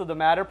the truth of the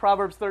matter.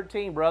 Proverbs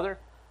 13, brother.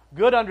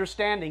 Good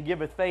understanding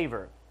giveth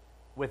favor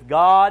with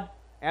God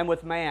and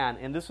with man,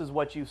 and this is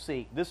what you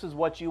seek. This is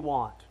what you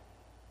want.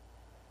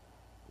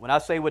 When I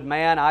say with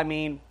man, I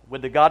mean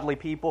with the godly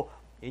people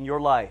in your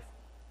life.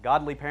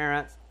 Godly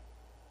parents,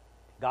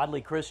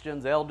 godly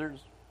Christians, elders,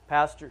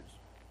 pastors.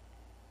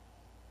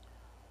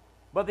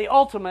 But the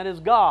ultimate is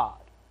God.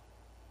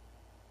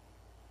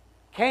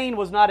 Cain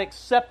was not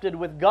accepted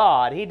with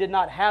God. He did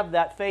not have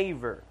that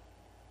favor.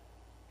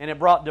 And it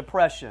brought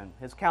depression.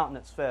 His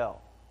countenance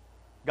fell.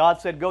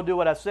 God said, go do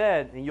what I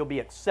said and you'll be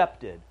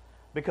accepted.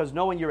 Because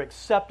knowing you're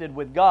accepted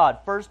with God,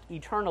 first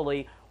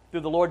eternally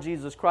through the Lord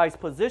Jesus Christ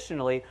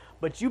positionally,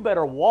 but you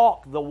better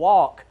walk the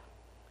walk.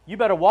 You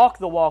better walk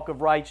the walk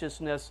of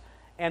righteousness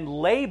and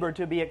labor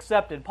to be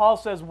accepted. Paul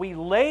says we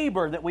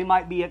labor that we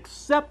might be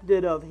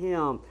accepted of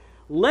Him.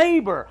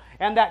 Labor.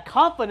 And that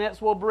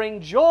confidence will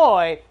bring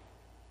joy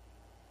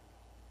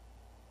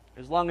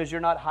as long as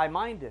you're not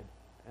high-minded.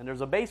 And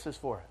there's a basis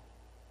for it.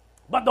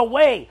 But the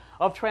way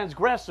of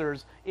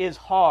transgressors is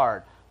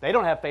hard. They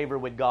don't have favor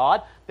with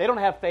God. They don't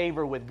have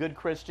favor with good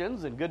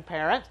Christians and good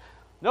parents.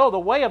 No, the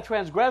way of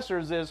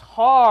transgressors is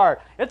hard.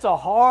 It's a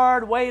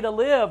hard way to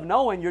live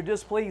knowing you're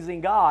displeasing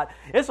God.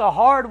 It's a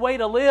hard way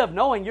to live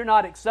knowing you're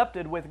not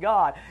accepted with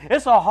God.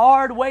 It's a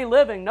hard way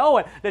living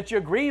knowing that you're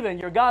grieving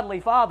your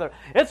godly father.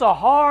 It's a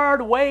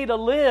hard way to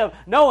live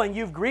knowing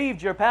you've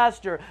grieved your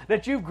pastor,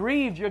 that you've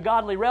grieved your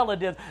godly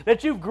relatives,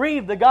 that you've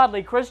grieved the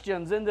godly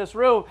Christians in this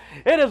room.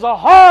 It is a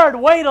hard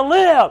way to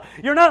live.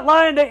 You're not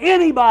lying to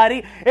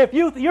anybody. If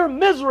you're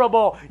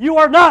miserable, you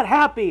are not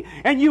happy,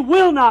 and you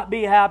will not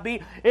be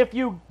happy if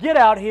you get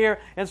out here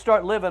and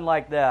start living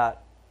like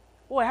that.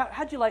 Boy,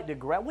 how'd you like to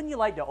grab? Wouldn't you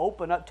like to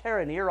open up, tear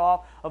an ear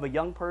off of a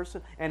young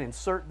person and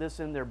insert this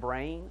in their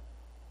brain?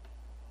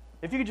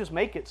 If you could just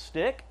make it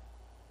stick,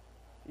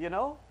 you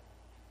know?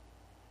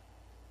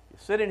 You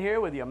sit in here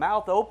with your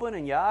mouth open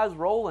and your eyes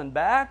rolling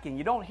back and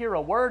you don't hear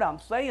a word I'm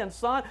saying,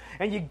 son,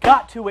 and you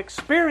got to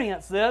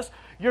experience this.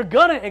 You're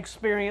going to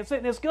experience it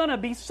and it's going to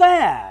be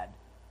sad.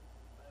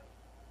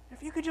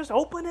 If you could just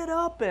open it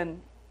up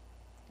and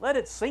let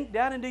it sink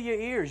down into your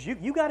ears.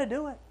 You got to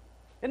do it.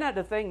 Isn't that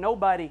the thing?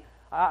 Nobody,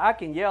 I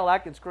can yell, I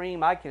can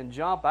scream, I can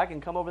jump, I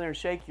can come over there and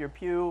shake your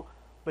pew,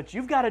 but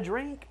you've got to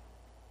drink.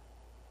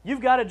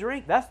 You've got to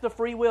drink. That's the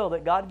free will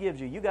that God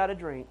gives you. You got to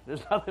drink.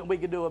 There's nothing we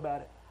can do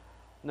about it.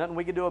 Nothing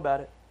we can do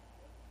about it.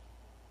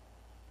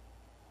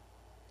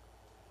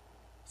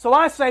 So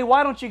I say,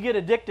 why don't you get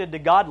addicted to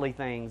godly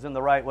things in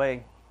the right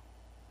way?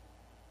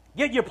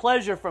 Get your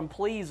pleasure from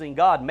pleasing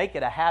God. Make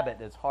it a habit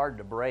that's hard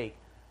to break.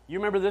 You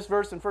remember this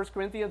verse in 1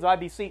 Corinthians? I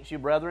beseech you,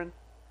 brethren.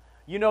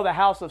 You know the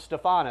house of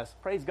Stephanas.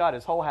 Praise God,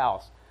 his whole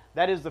house.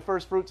 That is the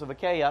first fruits of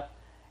Achaia.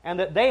 And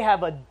that they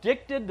have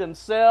addicted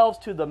themselves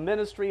to the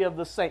ministry of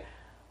the saints.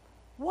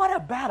 What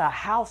about a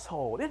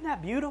household? Isn't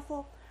that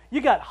beautiful?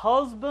 You got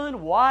husband,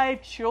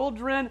 wife,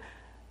 children.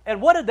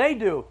 And what did they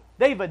do?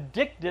 They've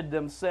addicted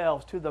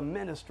themselves to the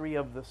ministry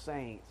of the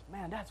saints.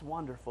 Man, that's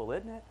wonderful,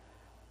 isn't it?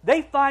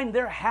 They find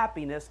their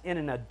happiness in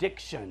an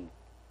addiction.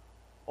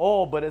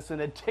 Oh, but it's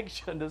an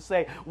addiction to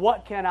say,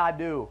 what can I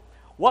do?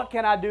 What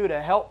can I do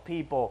to help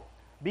people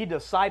be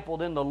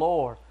discipled in the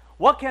Lord?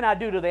 What can I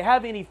do? Do they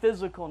have any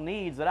physical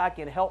needs that I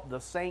can help the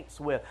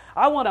saints with?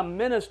 I want to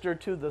minister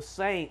to the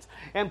saints.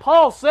 And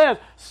Paul says,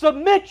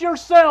 submit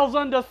yourselves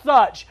unto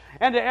such,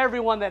 and to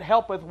everyone that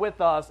helpeth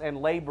with us and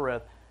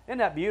laboreth. Isn't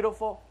that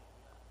beautiful?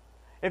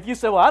 If you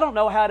say, well, I don't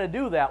know how to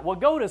do that, well,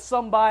 go to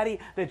somebody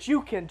that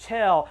you can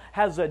tell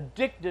has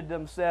addicted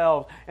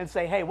themselves and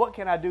say, hey, what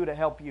can I do to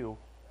help you?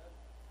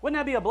 Wouldn't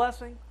that be a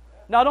blessing?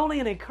 Not only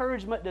an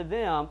encouragement to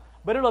them,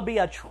 but it'll be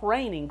a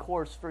training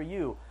course for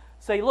you.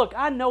 Say, look,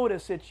 I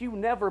notice that you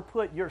never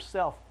put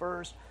yourself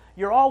first.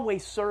 You're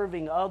always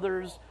serving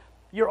others.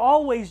 You're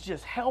always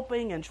just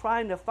helping and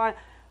trying to find,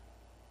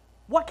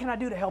 what can I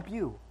do to help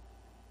you?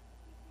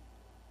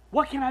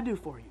 What can I do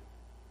for you?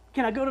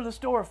 Can I go to the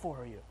store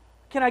for you?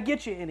 Can I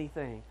get you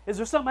anything? Is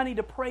there something I need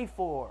to pray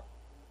for?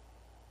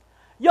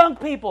 Young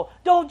people,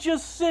 don't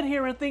just sit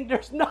here and think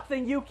there's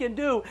nothing you can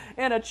do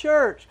in a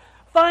church.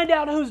 Find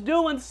out who's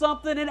doing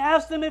something and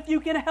ask them if you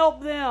can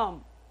help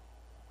them.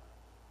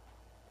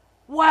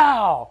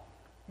 Wow,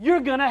 you're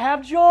going to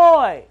have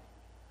joy.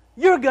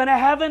 You're going to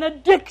have an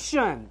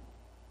addiction.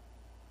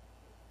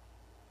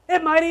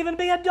 It might even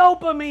be a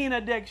dopamine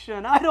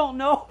addiction. I don't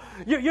know.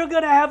 You're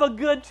going to have a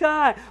good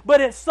time,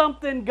 but it's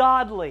something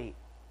godly.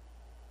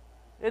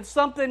 It's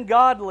something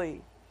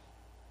godly.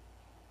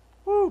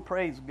 Woo,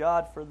 praise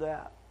God for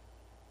that.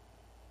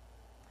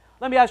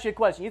 Let me ask you a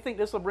question. You think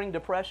this will bring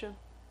depression?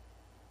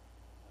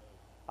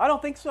 I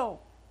don't think so.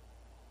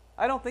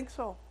 I don't think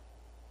so.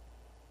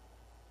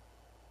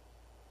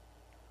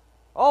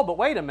 Oh, but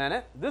wait a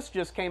minute. This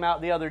just came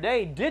out the other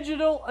day.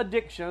 Digital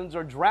addictions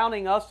are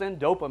drowning us in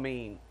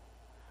dopamine.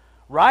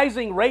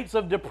 Rising rates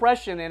of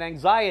depression and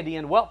anxiety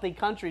in wealthy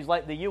countries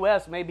like the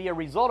U.S. may be a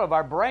result of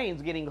our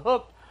brains getting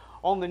hooked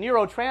on the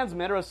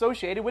neurotransmitter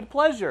associated with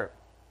pleasure.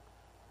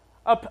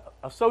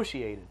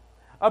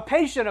 A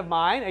patient of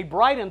mine, a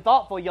bright and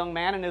thoughtful young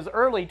man in his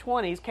early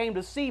 20s, came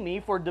to see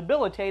me for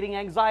debilitating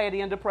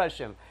anxiety and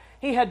depression.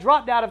 He had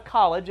dropped out of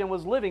college and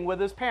was living with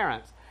his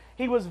parents.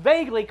 He was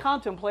vaguely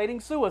contemplating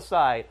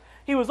suicide.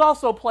 He was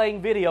also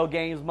playing video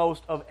games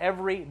most of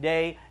every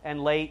day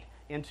and late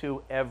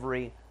into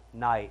every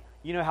night.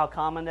 You know how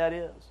common that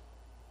is?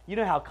 You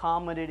know how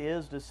common it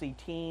is to see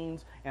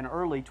teens in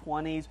early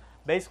 20s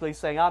basically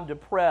saying, I'm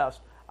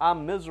depressed,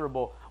 I'm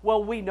miserable.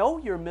 Well, we know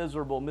you're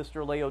miserable,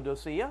 Mr.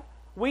 Laodicea.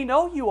 We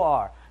know you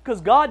are.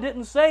 Because God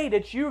didn't say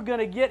that you're going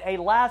to get a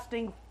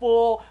lasting,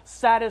 full,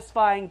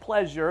 satisfying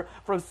pleasure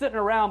from sitting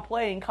around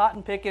playing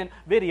cotton-picking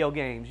video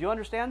games. You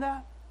understand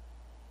that?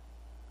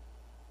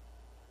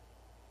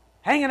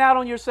 Hanging out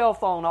on your cell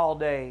phone all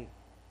day,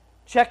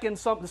 checking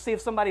something to see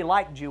if somebody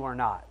liked you or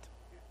not.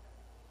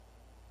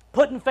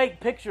 Putting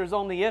fake pictures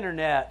on the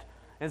internet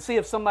and see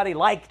if somebody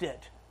liked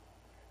it.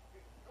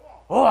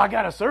 Oh, I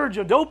got a surge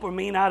of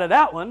dopamine out of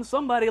that one.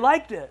 Somebody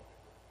liked it.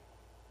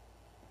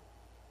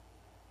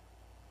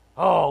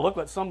 Oh, look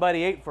what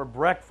somebody ate for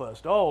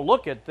breakfast. Oh,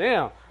 look at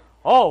them.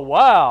 Oh,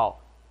 wow.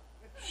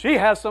 She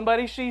has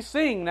somebody she's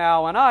seeing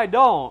now and I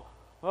don't.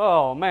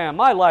 Oh, man,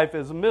 my life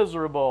is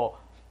miserable.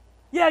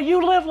 Yeah,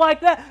 you live like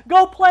that.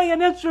 Go play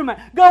an instrument.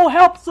 Go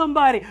help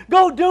somebody.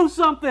 Go do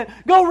something.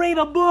 Go read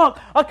a book.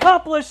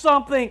 Accomplish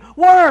something.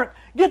 Work.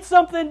 Get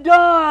something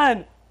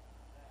done.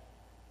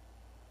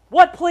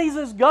 What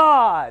pleases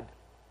God?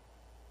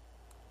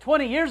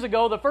 20 years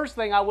ago, the first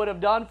thing I would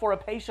have done for a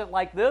patient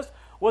like this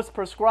was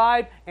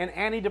prescribe an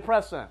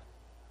antidepressant.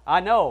 I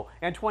know,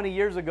 and 20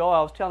 years ago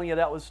I was telling you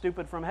that was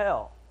stupid from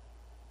hell.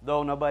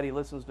 Though nobody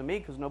listens to me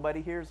because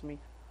nobody hears me.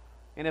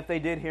 And if they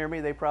did hear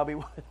me, they probably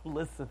wouldn't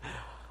listen.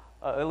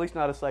 At least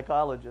not a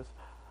psychologist.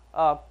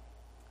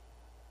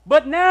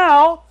 But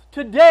now,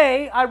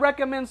 today, I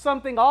recommend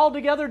something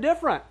altogether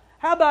different.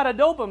 How about a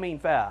dopamine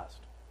fast?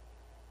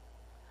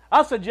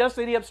 I suggest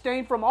that he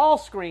abstain from all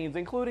screens,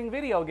 including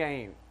video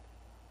games.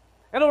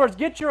 In other words,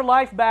 get your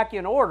life back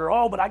in order.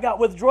 Oh, but I got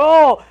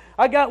withdrawal.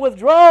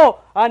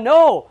 I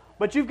know,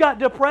 but you've got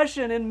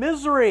depression and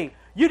misery.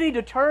 You need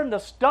to turn the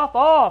stuff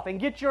off and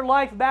get your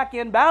life back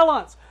in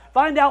balance.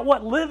 Find out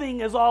what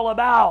living is all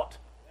about.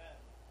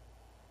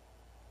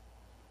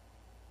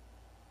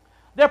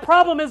 Their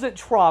problem isn't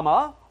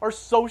trauma or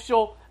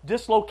social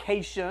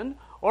dislocation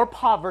or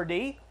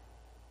poverty.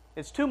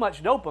 It's too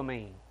much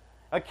dopamine,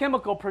 a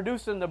chemical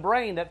produced in the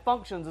brain that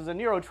functions as a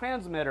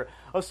neurotransmitter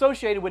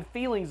associated with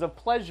feelings of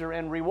pleasure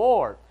and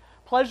reward.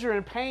 Pleasure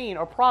and pain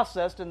are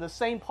processed in the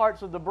same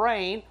parts of the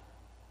brain,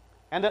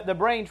 and that the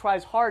brain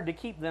tries hard to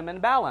keep them in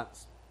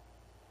balance.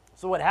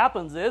 So what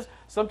happens is,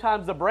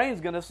 sometimes the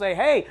brain's going to say,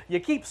 hey, you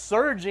keep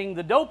surging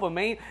the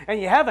dopamine and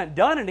you haven't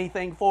done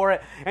anything for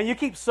it, and you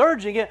keep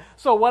surging it,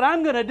 so what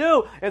I'm going to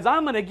do is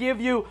I'm going to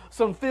give you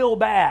some feel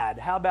bad.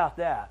 How about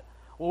that?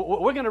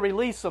 We're going to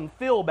release some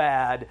feel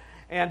bad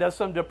and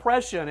some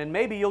depression, and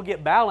maybe you'll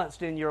get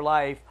balanced in your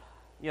life.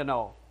 You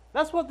know,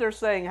 that's what they're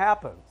saying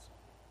happens.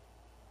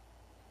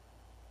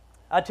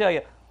 I tell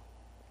you,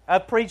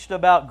 I've preached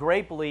about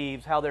grape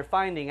leaves, how they're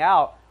finding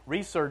out,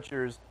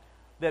 researchers,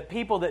 that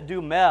people that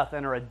do meth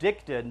and are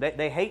addicted,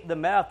 they hate the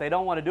meth, they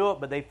don't want to do it,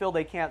 but they feel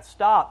they can't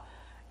stop.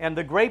 And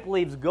the grape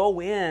leaves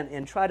go in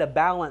and try to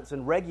balance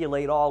and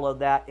regulate all of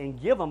that and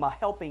give them a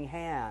helping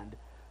hand.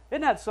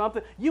 Isn't that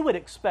something? You would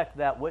expect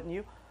that, wouldn't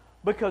you?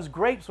 Because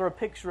grapes are a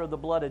picture of the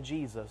blood of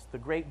Jesus, the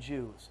grape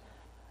juice.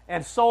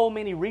 And so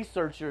many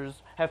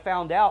researchers have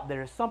found out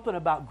there's something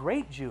about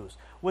grape juice.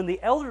 When the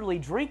elderly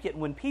drink it,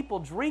 when people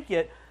drink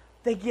it,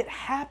 they get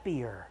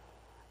happier.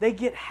 They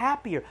get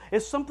happier.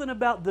 It's something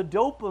about the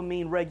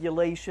dopamine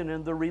regulation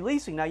and the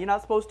releasing. Now, you're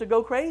not supposed to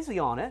go crazy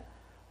on it,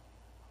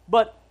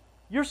 but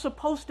you're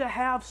supposed to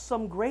have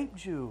some grape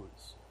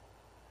juice.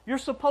 You're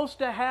supposed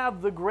to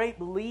have the grape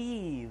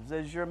leaves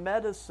as your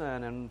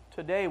medicine. And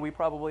today we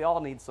probably all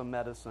need some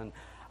medicine,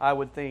 I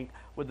would think,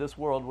 with this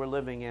world we're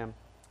living in.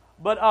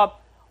 But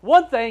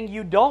one thing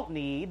you don't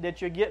need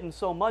that you're getting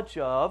so much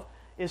of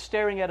is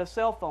staring at a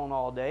cell phone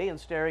all day and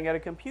staring at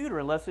a computer,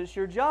 unless it's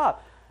your job.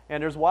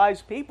 And there's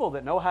wise people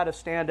that know how to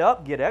stand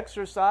up, get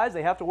exercise.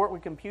 They have to work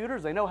with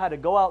computers. They know how to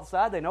go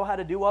outside. They know how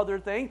to do other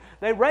things.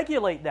 They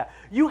regulate that.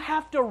 You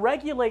have to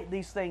regulate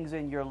these things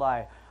in your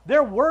life.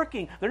 They're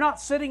working. They're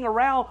not sitting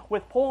around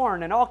with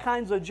porn and all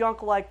kinds of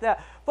junk like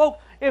that.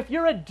 Folks, if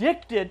you're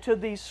addicted to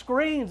these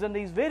screens and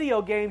these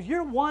video games,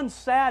 you're one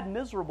sad,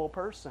 miserable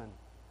person.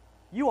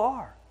 You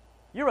are.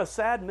 You're a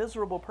sad,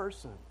 miserable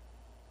person.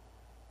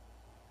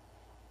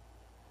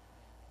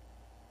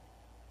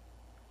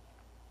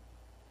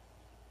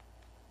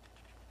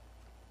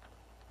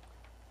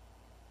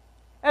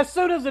 As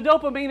soon as the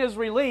dopamine is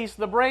released,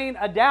 the brain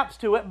adapts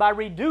to it by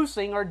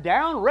reducing or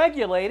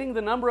down-regulating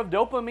the number of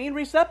dopamine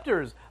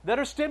receptors that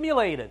are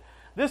stimulated.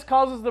 This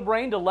causes the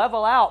brain to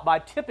level out by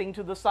tipping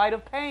to the side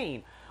of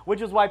pain,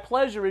 which is why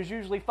pleasure is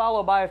usually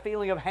followed by a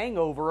feeling of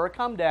hangover or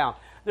come down.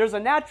 There's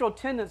a natural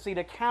tendency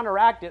to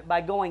counteract it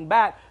by going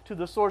back to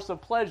the source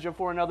of pleasure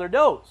for another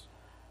dose.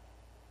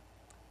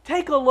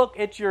 Take a look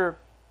at your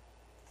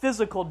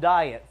physical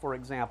diet, for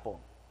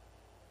example.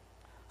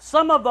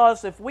 Some of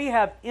us, if we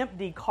have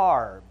empty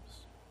carbs,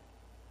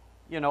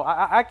 you know,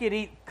 I could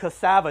eat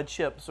cassava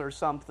chips or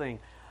something,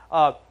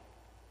 and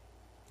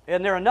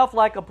they're enough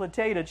like a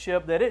potato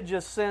chip that it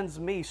just sends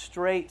me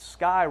straight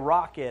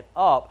skyrocket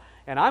up,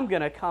 and I'm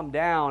going to come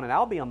down, and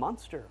I'll be a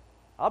monster.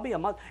 I'll be a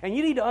month. And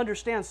you need to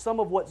understand some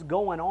of what's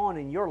going on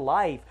in your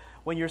life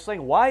when you're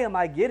saying, why am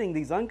I getting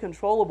these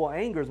uncontrollable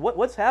angers?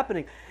 What's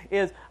happening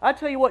is, I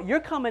tell you what, you're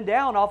coming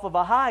down off of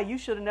a high you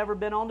should have never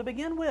been on to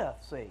begin with,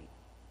 see.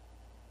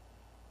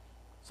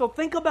 So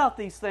think about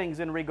these things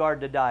in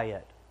regard to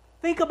diet.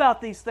 Think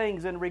about these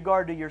things in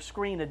regard to your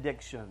screen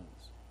addictions.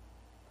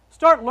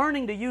 Start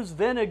learning to use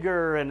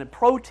vinegar and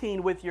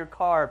protein with your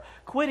carb.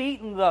 Quit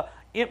eating the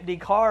empty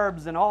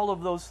carbs and all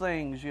of those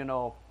things, you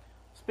know.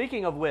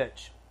 Speaking of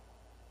which,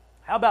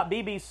 how about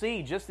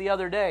BBC just the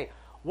other day?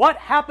 What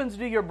happens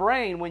to your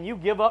brain when you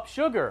give up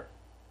sugar?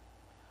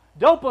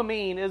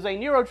 Dopamine is a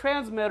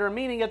neurotransmitter,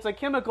 meaning it's a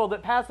chemical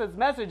that passes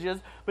messages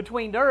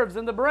between nerves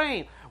in the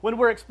brain. When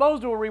we're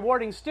exposed to a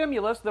rewarding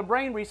stimulus, the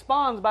brain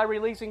responds by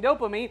releasing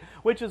dopamine,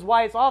 which is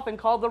why it's often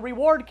called the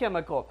reward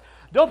chemical.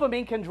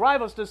 Dopamine can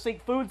drive us to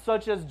seek foods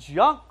such as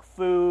junk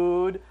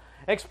food.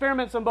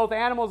 Experiments on both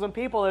animals and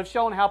people have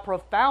shown how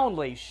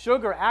profoundly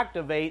sugar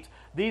activates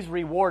these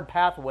reward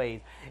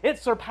pathways. It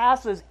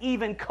surpasses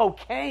even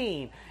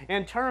cocaine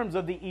in terms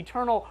of the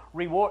internal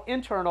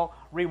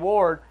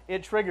reward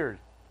it triggers.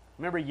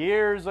 Remember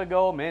years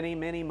ago,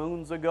 many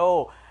moons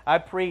ago, I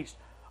preached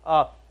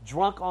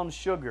Drunk on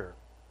Sugar.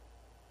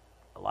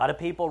 A lot of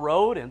people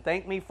wrote and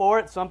thanked me for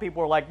it. Some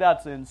people were like,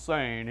 that's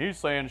insane. He's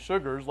saying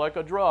sugar's like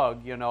a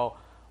drug, you know.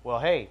 Well,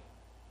 hey,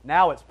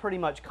 now it's pretty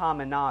much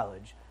common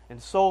knowledge.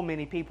 And so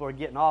many people are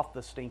getting off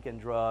the stinking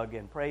drug,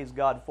 and praise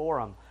God for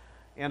them.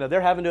 And they're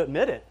having to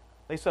admit it.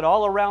 They said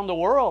all around the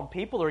world,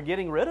 people are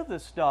getting rid of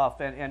this stuff,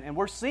 and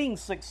we're seeing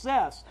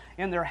success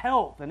in their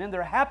health and in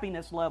their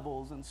happiness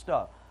levels and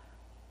stuff.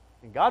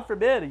 And God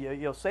forbid,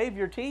 you'll save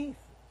your teeth.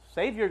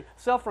 Save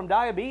yourself from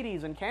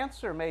diabetes and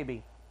cancer,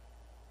 maybe.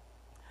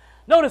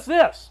 Notice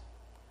this.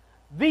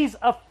 These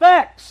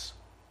effects,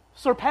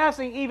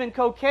 surpassing even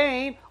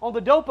cocaine on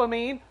the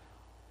dopamine,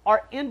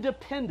 are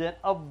independent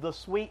of the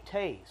sweet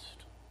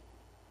taste.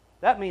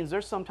 That means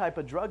there's some type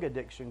of drug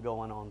addiction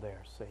going on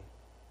there, see.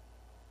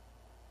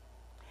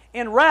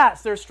 In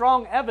rats, there's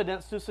strong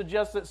evidence to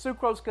suggest that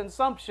sucrose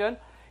consumption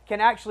can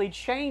actually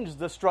change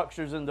the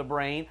structures in the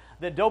brain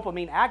that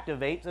dopamine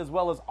activates, as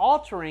well as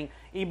altering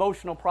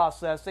emotional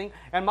processing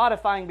and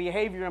modifying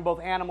behavior in both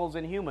animals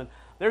and humans.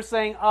 They're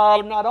saying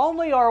not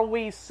only are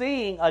we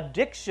seeing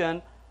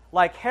addiction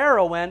like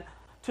heroin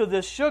to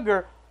this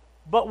sugar,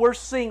 but we're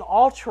seeing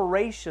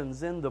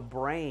alterations in the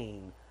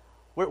brain.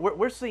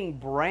 We're seeing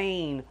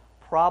brain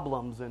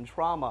problems and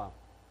trauma.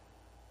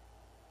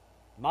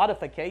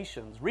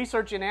 Modifications.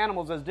 Research in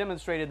animals has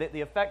demonstrated that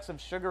the effects of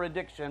sugar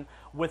addiction,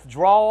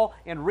 withdrawal,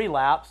 and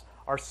relapse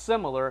are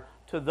similar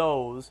to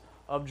those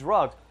of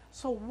drugs.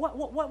 So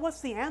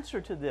what's the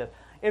answer to this?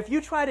 If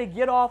you try to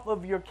get off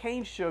of your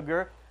cane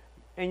sugar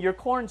and your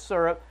corn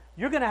syrup,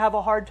 you're going to have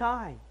a hard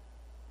time.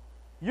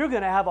 You're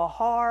going to have a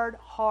hard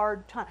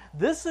time.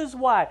 This is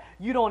why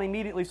you don't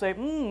immediately say,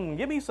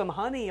 give me some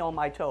honey on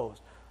my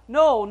toast.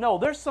 No,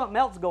 there's something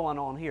else going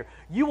on here.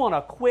 You want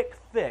a quick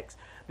fix.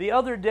 The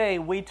other day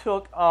we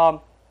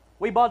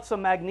bought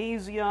some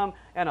magnesium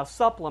and a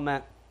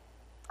supplement,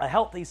 a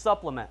healthy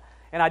supplement.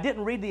 And I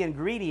didn't read the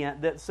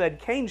ingredient that said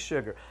cane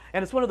sugar.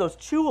 And it's one of those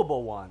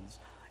chewable ones.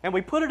 And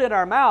we put it in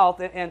our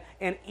mouth, and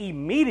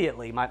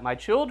immediately, my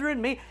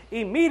children, me,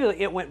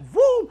 immediately it went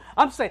boom.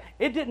 I'm saying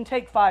it didn't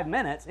take 5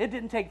 minutes. It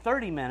didn't take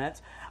 30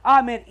 minutes.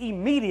 I mean,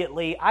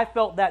 immediately I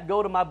felt that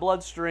go to my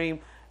bloodstream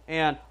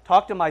and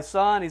talked to my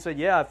son. He said,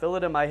 yeah, I feel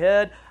it in my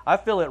head. I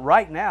feel it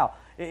right now.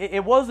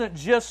 It wasn't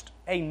just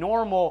a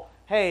normal,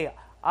 hey,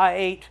 I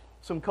ate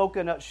some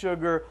coconut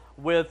sugar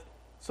with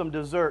some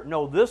dessert.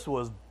 No, this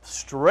was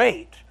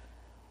straight.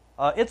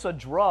 It's a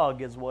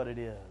drug is what it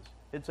is.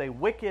 It's a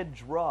wicked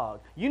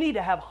drug. You need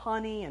to have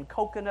honey and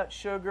coconut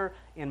sugar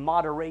in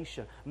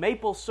moderation.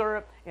 Maple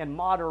syrup in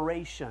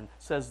moderation,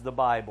 says the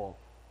Bible.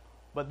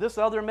 But this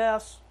other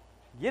mess,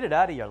 get it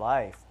out of your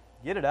life.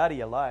 Get it out of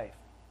your life.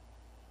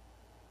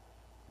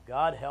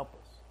 God help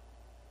us.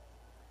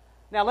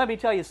 Now let me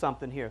tell you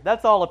something here.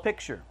 That's all a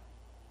picture.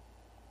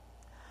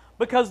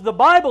 Because the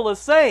Bible is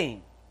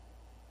saying,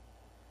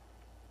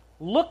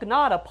 look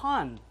not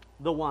upon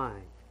the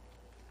wine.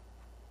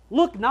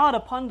 Look not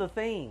upon the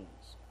things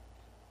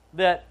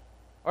that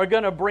are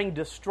going to bring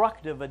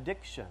destructive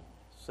addiction,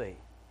 see.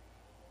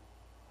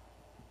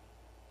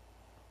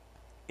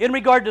 In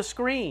regard to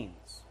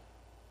screens,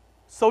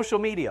 social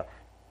media,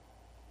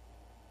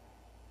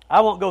 I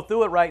won't go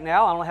through it right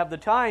now, I don't have the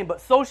time, but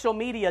social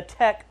media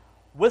tech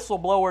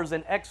whistleblowers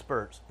and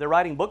experts, they're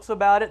writing books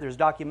about it, there's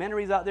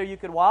documentaries out there you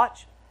could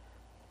watch,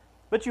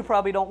 but you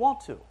probably don't want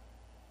to.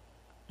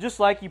 Just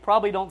like you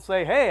probably don't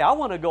say, hey, I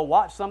want to go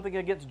watch something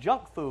against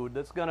junk food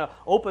that's going to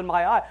open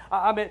my eye.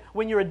 I mean,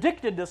 when you're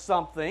addicted to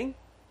something,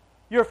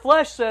 your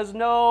flesh says,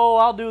 no,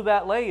 I'll do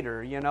that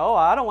later. You know,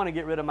 I don't want to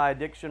get rid of my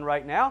addiction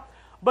right now.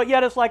 But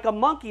yet it's like a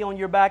monkey on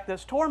your back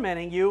that's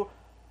tormenting you.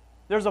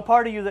 There's a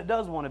part of you that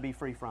does want to be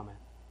free from it.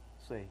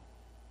 See?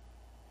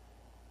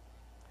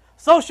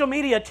 Social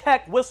media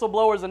tech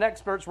whistleblowers and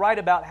experts write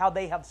about how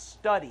they have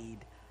studied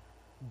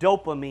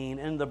dopamine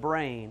in the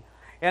brain.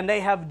 And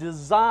they have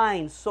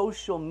designed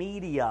social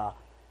media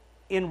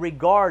in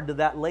regard to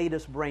that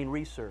latest brain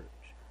research.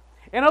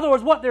 In other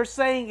words, what they're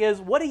saying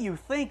is, what do you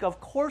think? Of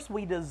course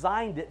we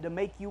designed it to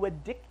make you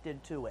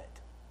addicted to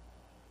it.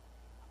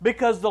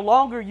 Because the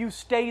longer you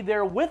stay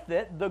there with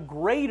it, the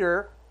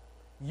greater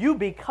you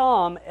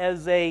become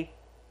as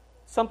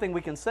something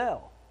we can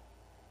sell.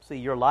 See,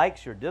 your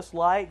likes, your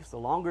dislikes, the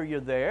longer you're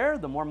there,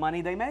 the more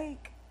money they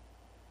make.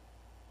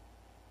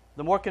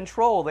 The more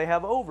control they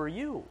have over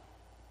you.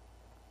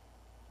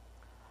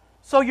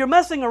 So you're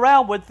messing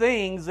around with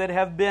things that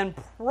have been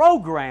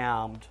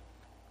programmed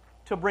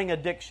to bring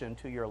addiction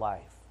to your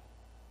life.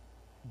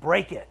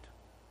 Break it.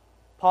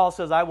 Paul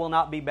says, I will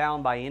not be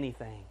bound by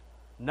anything.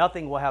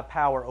 Nothing will have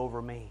power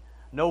over me.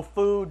 No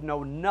food,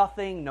 no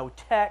nothing, no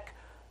tech.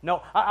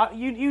 No,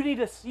 you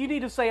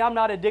need to say, I'm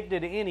not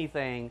addicted to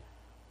anything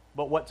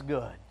but what's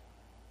good.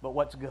 But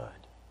what's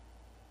good.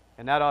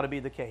 And that ought to be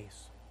the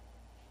case.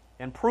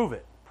 And prove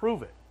it.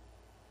 Prove it.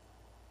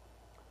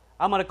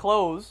 I'm going to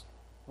close,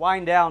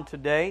 wind down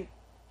today.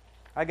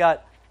 I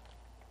got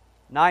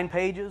 9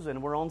 pages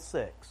and we're on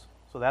 6.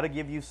 So that'll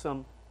give you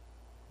a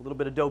little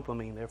bit of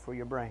dopamine there for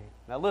your brain.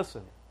 Now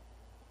listen.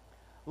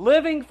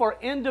 Living for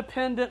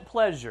independent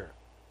pleasure.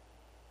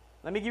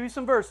 Let me give you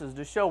some verses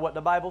to show what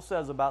the Bible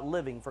says about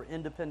living for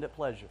independent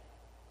pleasure.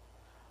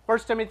 1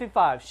 Timothy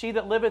 5, she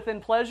that liveth in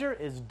pleasure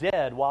is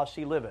dead while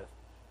she liveth.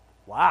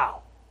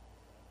 Wow.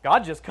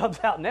 God just comes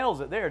out and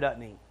nails it there,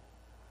 doesn't He?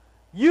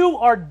 You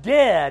are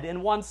dead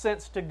in one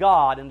sense to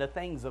God and the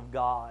things of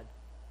God.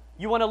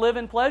 You want to live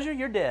in pleasure?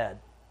 You're dead.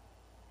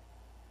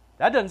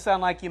 That doesn't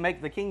sound like you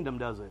make the kingdom,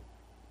 does it?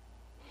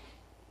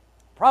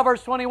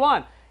 Proverbs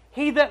 21,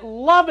 he that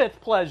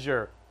loveth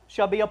pleasure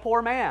shall be a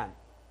poor man.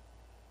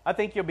 I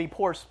think you'll be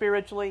poor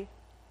spiritually.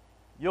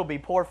 You'll be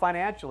poor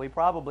financially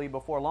probably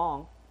before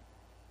long.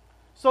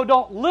 So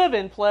don't live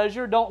in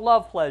pleasure, don't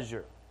love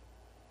pleasure.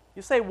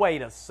 You say,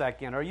 wait a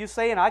second, are you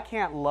saying I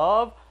can't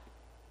love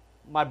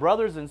my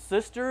brothers and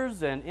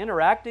sisters and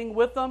interacting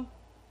with them?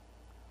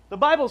 The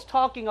Bible's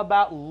talking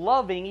about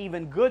loving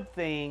even good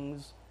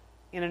things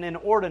in an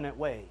inordinate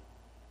way.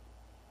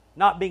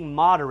 Not being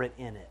moderate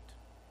in it.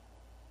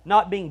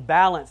 Not being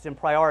balanced and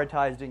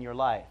prioritized in your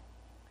life.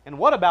 And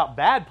what about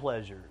bad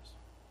pleasures?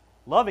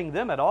 Loving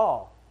them at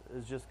all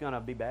is just going to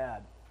be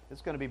bad.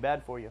 It's going to be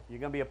bad for you. You're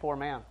going to be a poor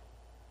man.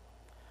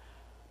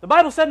 The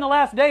Bible said in the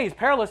last days,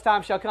 perilous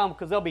times shall come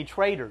because there'll be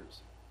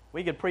traitors.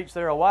 We could preach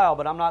there a while,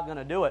 but I'm not going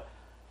to do it.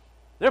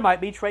 There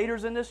might be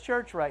traitors in this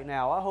church right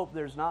now. I hope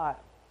there's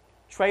not.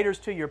 Traitors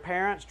to your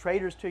parents,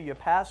 traitors to your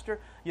pastor.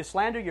 You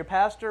slander your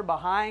pastor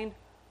behind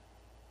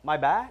my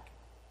back?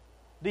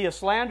 Do you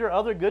slander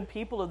other good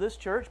people of this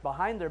church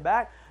behind their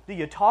back? Do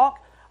you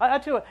talk? I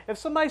tell you, if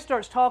somebody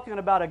starts talking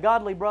about a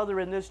godly brother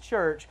in this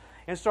church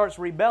and starts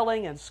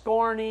rebelling and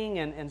scorning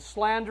and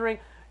slandering,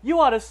 you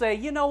ought to say,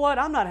 you know what,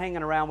 I'm not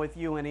hanging around with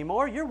you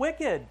anymore. You're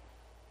wicked.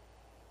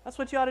 That's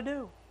what you ought to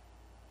do.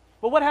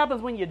 But what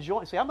happens when you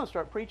join? See, I'm going to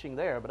start preaching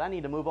there, but I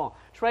need to move on.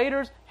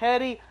 Traitors,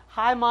 heady,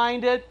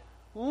 high-minded,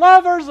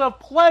 lovers of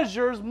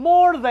pleasures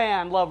more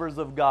than lovers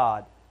of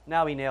God.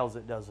 Now he nails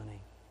it, doesn't he?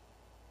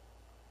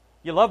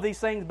 You love these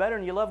things better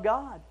than you love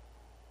God.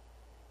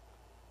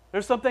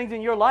 There's some things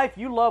in your life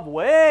you love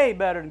way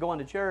better than going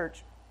to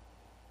church.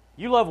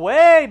 You love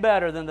way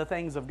better than the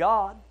things of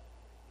God.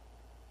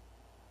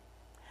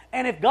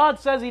 And if God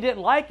says He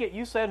didn't like it,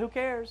 you said, who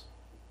cares?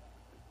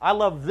 I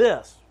love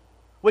this,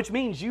 which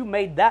means you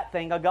made that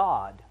thing a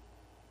God.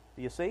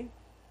 Do you see?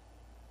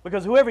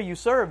 Because whoever you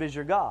serve is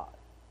your God.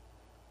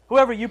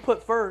 Whoever you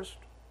put first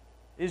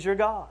is your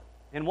God,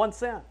 in one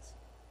sense.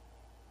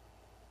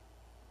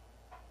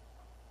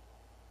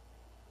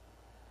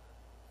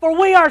 For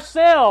we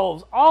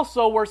ourselves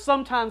also were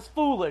sometimes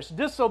foolish,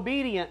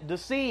 disobedient,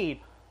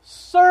 deceived,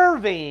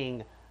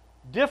 serving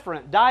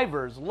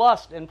divers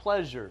lusts and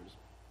pleasures,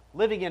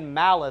 living in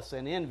malice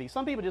and envy.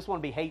 Some people just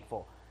want to be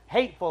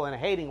hateful and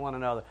hating one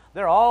another.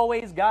 They're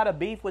always got a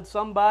beef with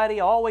somebody,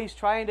 always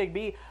trying to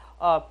be,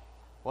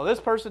 well,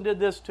 this person did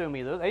this to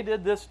me. They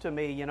did this to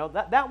me. You know,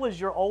 that was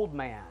your old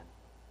man.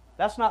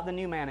 That's not the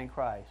new man in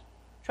Christ.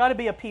 Try to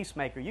be a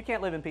peacemaker. You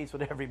can't live in peace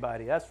with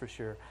everybody, that's for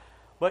sure.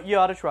 But you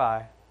ought to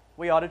try.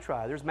 We ought to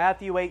try. There's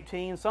Matthew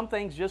 18. Some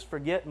things just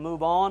forget and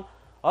move on.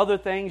 Other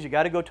things, you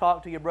got to go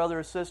talk to your brother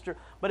or sister.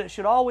 But it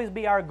should always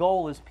be our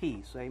goal is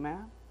peace.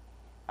 Amen?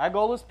 Our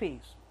goal is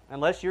peace.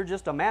 Unless you're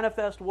just a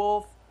manifest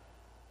wolf,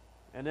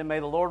 and then may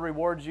the Lord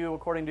reward you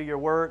according to your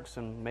works,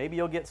 and maybe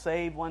you'll get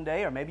saved one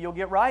day, or maybe you'll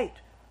get right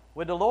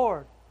with the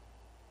Lord.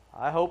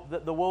 I hope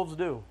that the wolves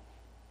do.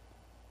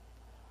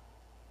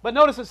 But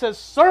notice it says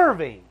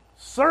serving.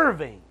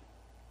 Serving.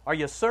 Are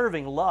you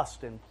serving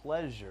lust and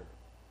pleasure?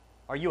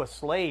 Are you a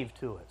slave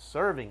to it,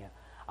 serving it?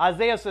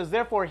 Isaiah says,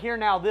 therefore hear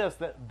now this,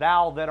 that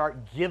thou that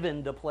art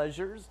given to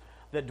pleasures,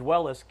 that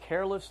dwellest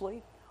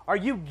carelessly. Are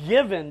you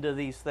given to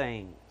these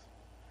things?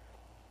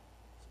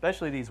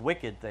 Especially these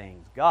wicked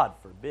things. God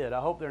forbid.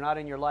 I hope they're not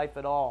in your life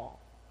at all.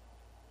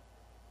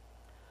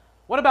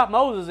 What about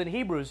Moses in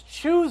Hebrews?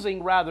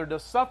 Choosing rather to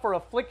suffer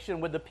affliction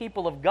with the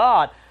people of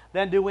God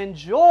than to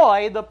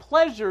enjoy the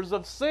pleasures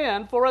of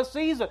sin for a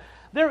season.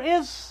 there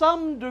is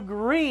some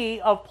degree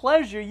of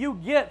pleasure you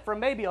get from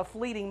maybe a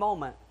fleeting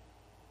moment.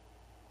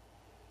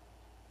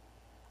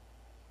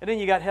 And then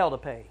you got hell to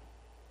pay.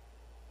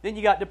 Then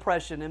you got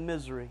depression and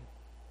misery.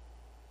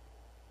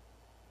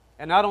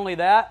 And not only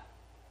that,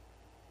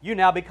 you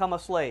now become a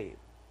slave.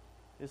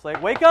 It's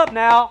like, wake up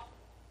now,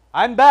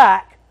 I'm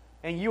back,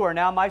 and you are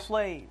now my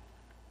slave.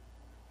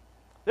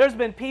 There's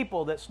been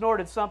people that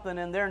snorted something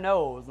in their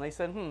nose, and they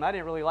said, I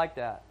didn't really like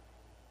that.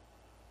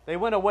 They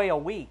went away a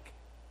week.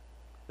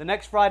 The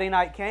next Friday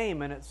night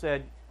came, and it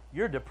said,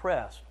 you're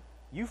depressed.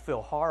 You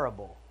feel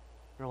horrible.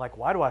 You're like,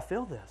 why do I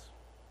feel this?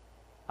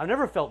 I've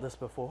never felt this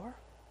before.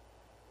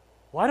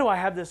 Why do I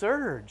have this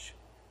urge?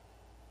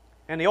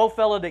 And the old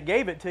fellow that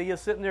gave it to you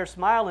is sitting there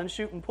smiling,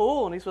 shooting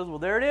pool, and he says, well,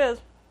 there it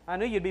is. I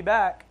knew you'd be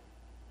back.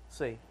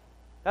 See,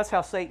 that's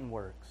how Satan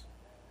works.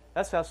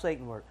 That's how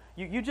Satan works.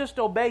 You just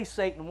obey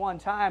Satan one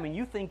time, and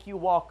you think you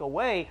walk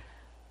away.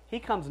 He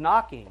comes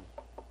knocking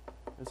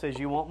and says,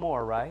 you want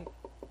more, right?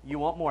 You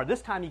want more.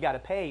 This time you got to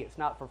pay. It's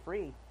not for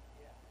free.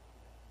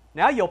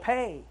 Now you'll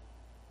pay.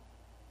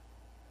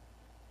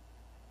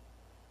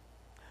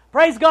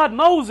 Praise God,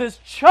 Moses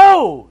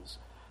chose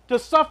to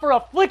suffer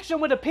affliction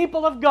with the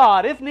people of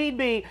God, if need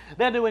be,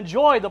 than to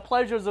enjoy the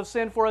pleasures of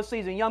sin for a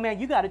season. Young man,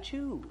 you got to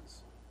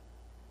choose.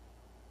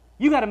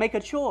 You got to make a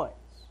choice.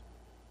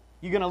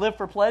 You going to live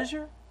for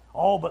pleasure?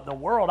 Oh, but the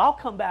world, I'll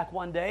come back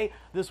one day.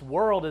 This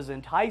world is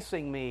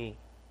enticing me.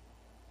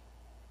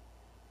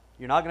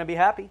 You're not going to be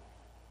happy.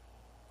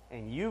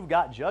 And you've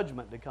got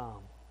judgment to come,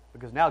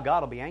 because now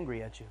God will be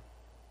angry at you.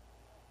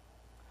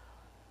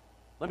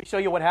 Let me show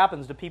you what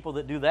happens to people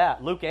that do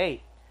that. Luke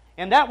 8.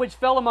 And that which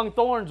fell among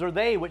thorns are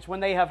they which, when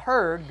they have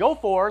heard, go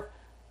forth.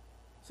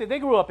 See, they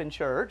grew up in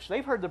church.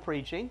 They've heard the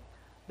preaching.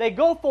 They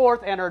go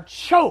forth and are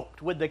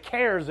choked with the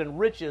cares and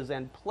riches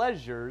and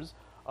pleasures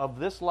of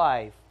this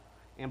life,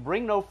 and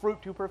bring no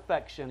fruit to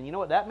perfection. And you know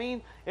what that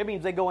means? It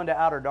means they go into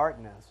outer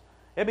darkness.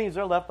 It means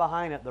they're left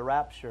behind at the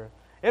rapture.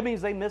 It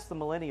means they miss the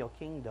millennial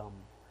kingdom.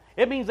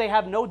 It means they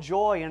have no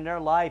joy in their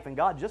life, and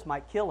God just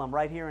might kill them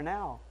right here and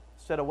now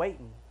instead of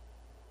waiting.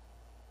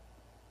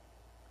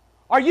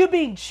 Are you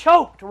being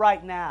choked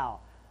right now?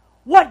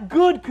 What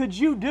good could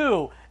you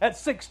do at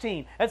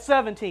 16, at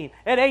 17,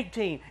 at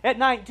 18, at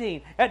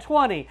 19, at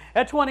 20,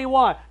 at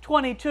 21,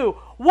 22?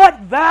 What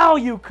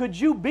value could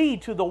you be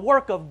to the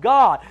work of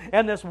God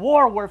and this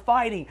war we're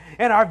fighting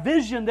and our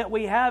vision that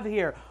we have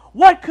here?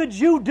 What could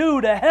you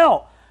do to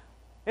help?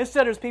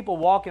 Instead, there's people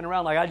walking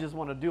around like, I just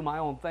want to do my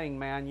own thing,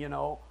 man, you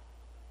know.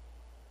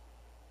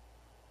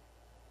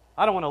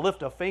 I don't want to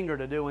lift a finger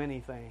to do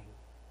anything.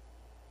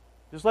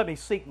 Just let me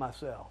seek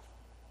myself.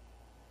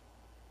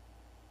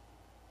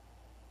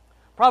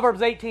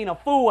 Proverbs 18, a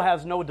fool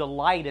has no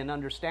delight in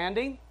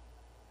understanding,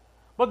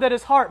 but that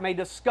his heart may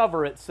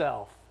discover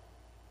itself.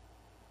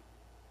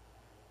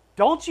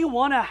 Don't you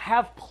want to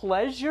have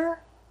pleasure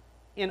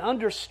in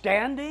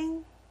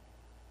understanding?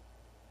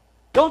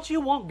 Don't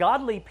you want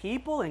godly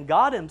people and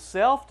God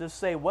Himself to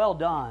say, well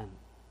done,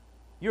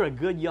 you're a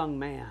good young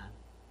man?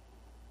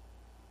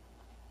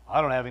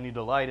 I don't have any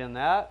delight in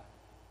that.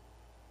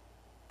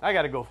 I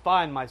got to go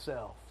find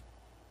myself.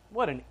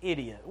 What an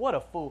idiot. What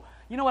a fool.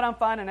 You know what I'm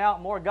finding out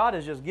more? God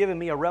has just given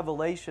me a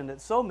revelation that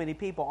so many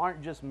people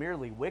aren't just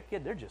merely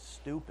wicked, they're just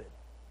stupid.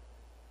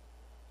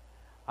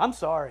 I'm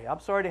sorry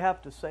to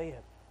have to say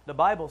it. The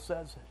Bible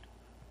says it.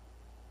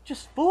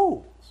 Just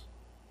fools.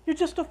 You're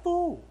just a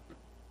fool.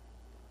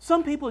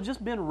 Some people have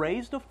just been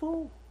raised a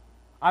fool.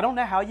 I don't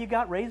know how you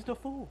got raised a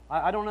fool.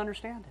 I don't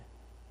understand it.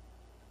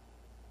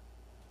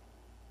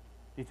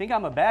 You think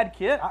I'm a bad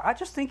kid? I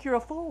just think you're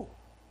a fool.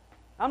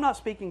 I'm not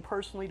speaking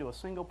personally to a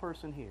single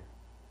person here.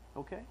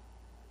 Okay?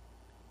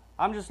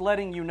 I'm just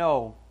letting you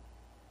know,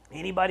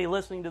 anybody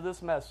listening to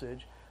this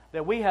message,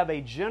 that we have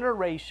a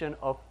generation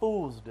of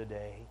fools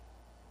today.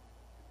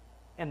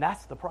 And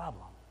that's the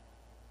problem.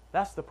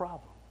 That's the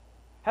problem.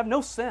 Have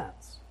no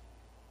sense.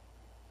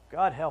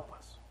 God help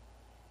us.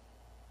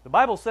 The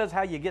Bible says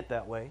how you get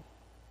that way.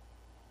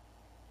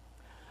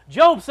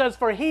 Job says,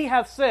 for he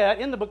hath said,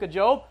 in the book of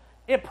Job,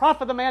 it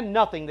profiteth a man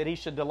nothing that he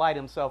should delight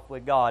himself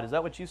with God. Is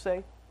that what you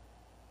say?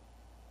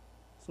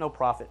 It's no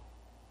profit.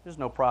 There's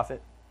no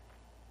profit.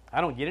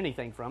 I don't get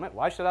anything from it.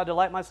 Why should I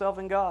delight myself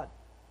in God?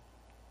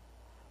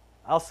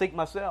 I'll seek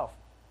myself.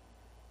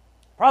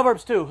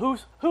 Proverbs 2,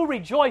 who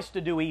rejoice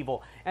to do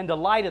evil and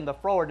delight in the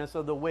frowardness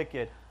of the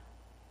wicked?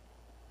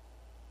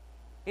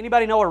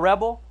 Anybody know a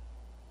rebel?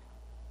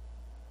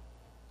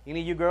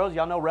 Any of you girls,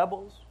 y'all know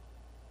rebels?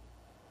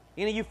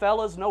 Any of you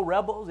fellas know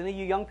rebels? Any of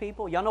you young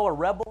people, y'all know a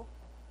rebel?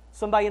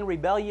 Somebody in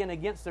rebellion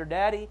against their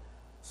daddy?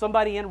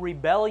 Somebody in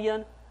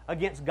rebellion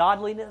against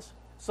godliness?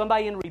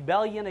 Somebody in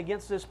rebellion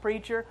against this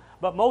preacher?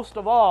 But most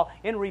of all,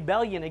 in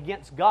rebellion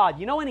against God.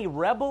 You know any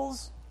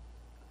rebels?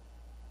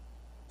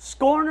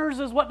 Scorners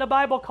is what the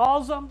Bible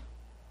calls them.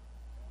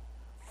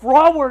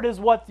 Froward is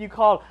what you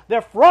call them.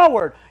 They're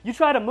froward. You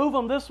try to move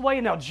them this way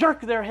and they'll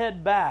jerk their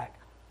head back.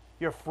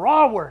 You're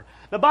froward.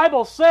 The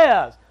Bible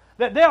says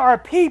that there are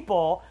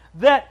people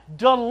that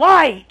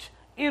delight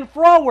in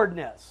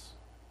frowardness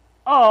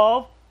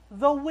of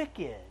the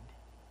wicked.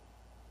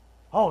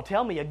 Oh,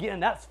 tell me again,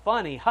 that's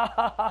funny. Ha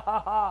ha ha ha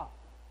ha.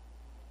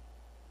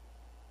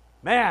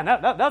 Man,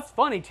 that's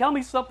funny. Tell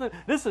me something.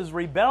 This is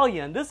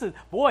rebellion. This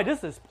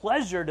is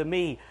pleasure to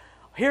me.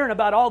 Hearing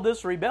about all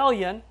this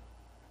rebellion.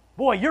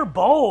 Boy, you're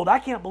bold. I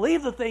can't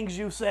believe the things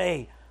you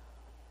say.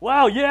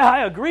 Wow, yeah,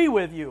 I agree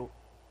with you.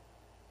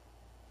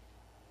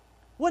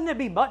 Wouldn't it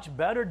be much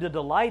better to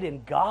delight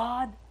in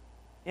God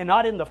and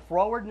not in the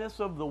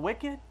frowardness of the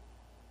wicked?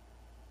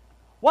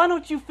 Why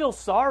don't you feel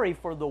sorry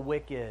for the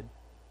wicked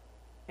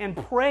and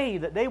pray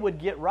that they would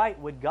get right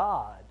with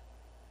God?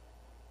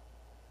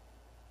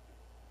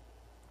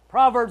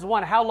 Proverbs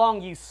 1, how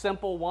long, you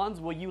simple ones,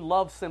 will you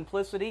love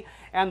simplicity?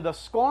 And the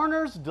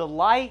scorners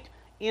delight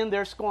in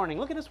their scorning.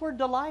 Look at this word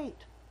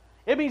delight.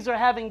 It means they're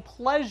having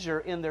pleasure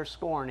in their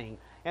scorning.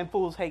 And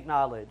fools hate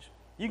knowledge.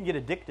 You can get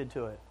addicted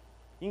to it.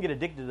 You can get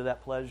addicted to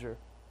that pleasure.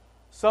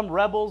 Some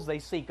rebels, they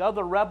seek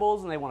other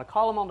rebels and they want to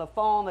call them on the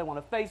phone, they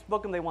want to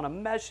Facebook them, they want to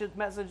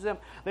message them,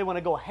 they want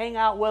to go hang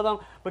out with them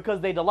because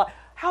they delight.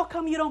 How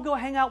come you don't go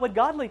hang out with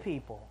godly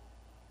people?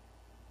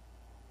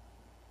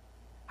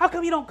 How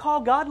come you don't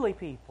call godly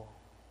people?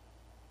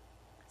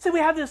 See, we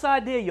have this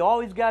idea you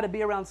always got to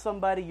be around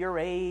somebody your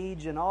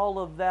age and all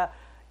of that.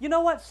 You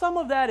know what? Some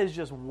of that is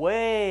just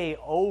way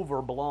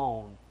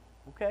overblown.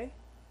 Okay?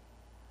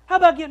 How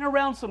about getting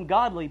around some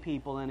godly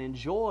people and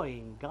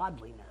enjoying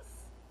godliness?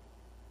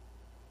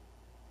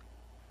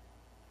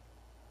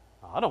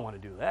 I don't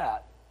want to do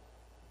that.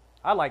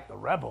 I like the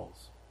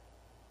rebels.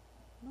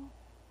 No.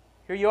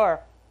 Here you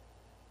are.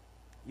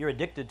 You're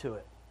addicted to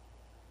it.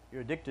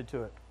 You're addicted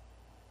to it.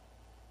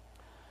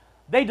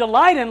 They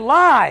delight in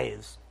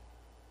lies.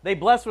 They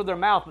bless with their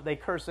mouth, but they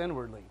curse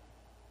inwardly.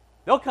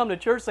 They'll come to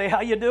church, say, how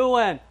you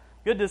doing?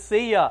 Good to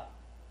see you.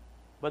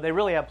 But they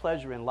really have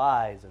pleasure in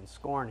lies and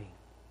scorning.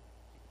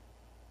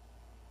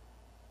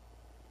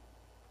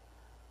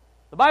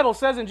 The Bible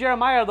says in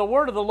Jeremiah, the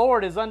word of the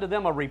Lord is unto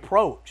them a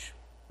reproach.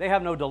 They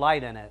have no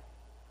delight in it.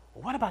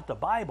 Well, what about the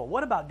Bible?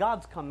 What about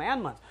God's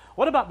commandments?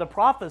 What about the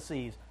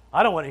prophecies?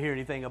 I don't want to hear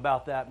anything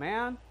about that,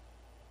 man.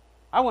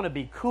 I want to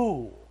be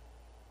cool.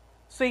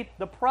 See,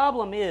 the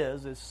problem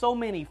is so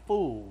many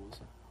fools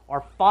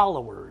are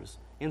followers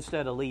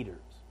instead of leaders.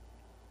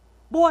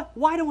 Boy,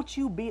 why don't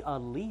you be a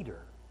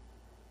leader?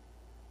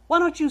 Why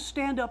don't you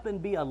stand up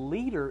and be a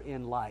leader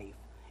in life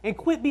and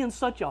quit being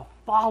such a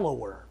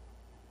follower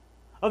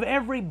of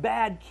every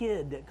bad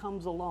kid that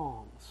comes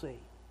along, see?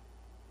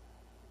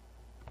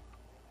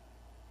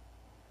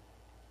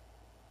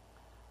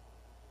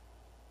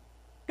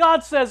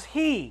 God says,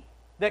 he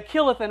that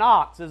killeth an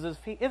ox is as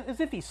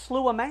if he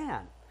slew a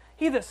man.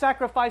 He that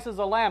sacrifices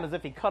a lamb as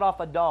if he cut off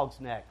a dog's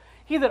neck.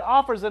 He that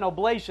offers an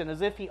oblation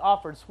as if he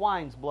offered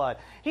swine's blood.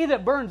 He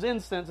that burns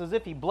incense as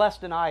if he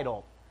blessed an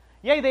idol.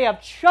 Yea, they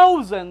have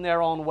chosen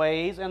their own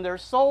ways, and their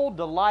soul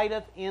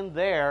delighteth in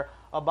their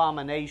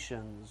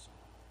abominations.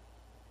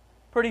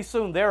 Pretty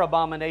soon their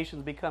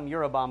abominations become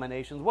your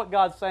abominations. What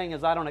God's saying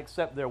is, I don't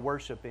accept their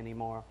worship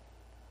anymore.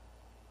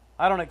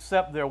 I don't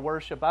accept their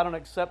worship. I don't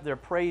accept their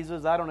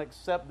praises. I don't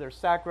accept their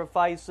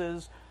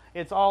sacrifices.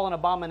 It's all an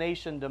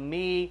abomination to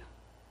me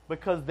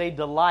because they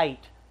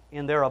delight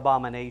in their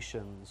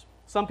abominations.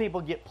 Some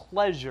people get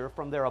pleasure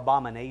from their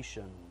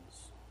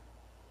abominations.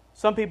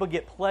 Some people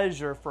get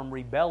pleasure from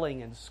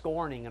rebelling and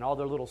scorning and all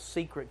their little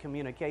secret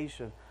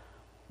communication.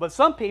 But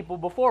some people,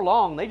 before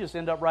long, they just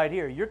end up right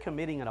here. You're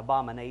committing an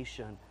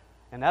abomination,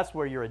 and that's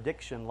where your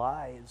addiction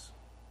lies.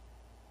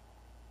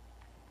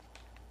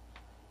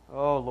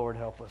 Oh, Lord,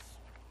 help us.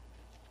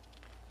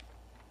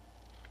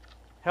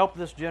 Help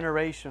this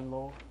generation,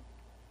 Lord.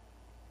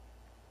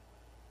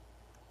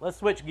 Let's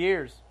switch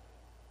gears.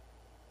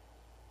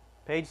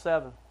 Page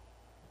 7.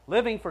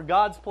 Living for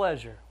God's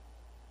pleasure.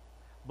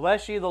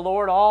 Bless ye the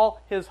Lord,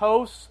 all His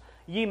hosts,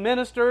 ye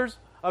ministers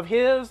of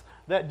His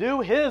that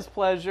do His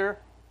pleasure.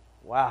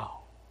 Wow.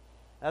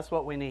 That's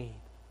what we need.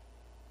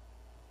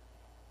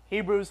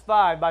 Hebrews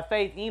 5, by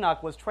faith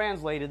Enoch was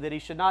translated that he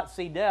should not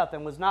see death,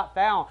 and was not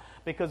found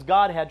because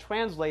God had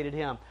translated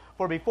him.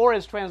 For before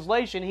his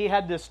translation he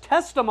had this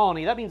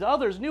testimony, that means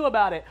others knew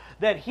about it,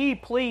 that he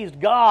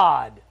pleased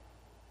God.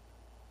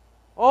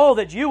 Oh,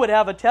 that you would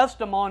have a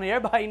testimony.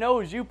 Everybody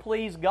knows you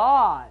please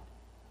God.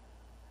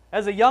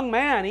 As a young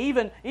man,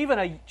 even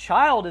a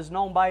child is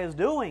known by his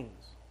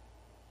doings.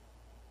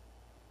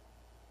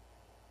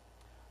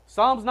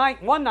 Psalms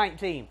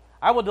 119,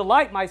 I will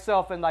delight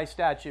myself in thy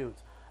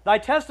statutes. Thy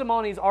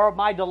testimonies are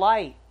my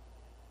delight.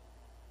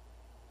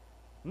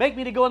 Make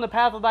me to go in the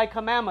path of thy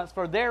commandments,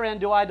 for therein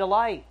do I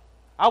delight.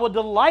 I will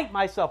delight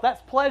myself,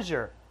 that's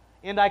pleasure,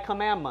 in thy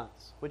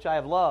commandments, which I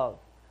have loved.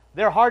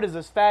 Their heart is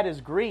as fat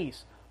as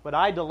grease, but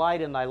I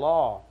delight in thy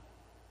law.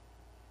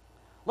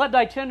 Let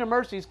thy tender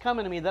mercies come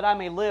unto me, that I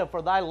may live,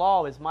 for thy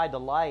law is my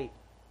delight.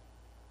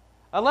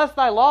 Unless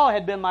thy law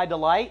had been my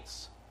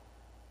delights,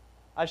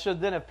 I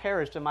should then have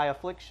perished in my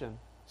affliction.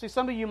 See,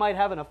 some of you might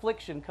have an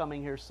affliction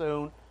coming here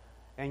soon,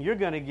 and you're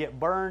going to get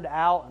burned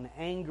out and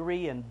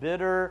angry and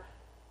bitter,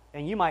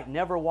 and you might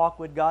never walk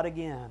with God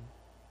again.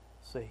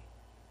 See,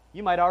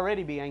 you might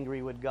already be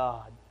angry with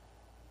God.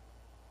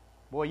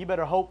 Boy, you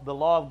better hope the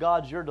law of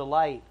God's your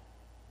delight,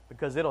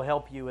 because it'll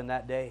help you in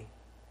that day.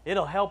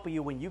 It'll help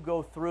you when you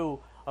go through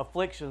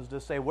afflictions to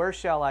say, where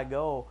shall I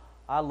go?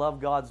 I love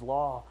God's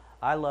law.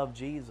 I love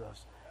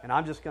Jesus. And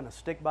I'm just going to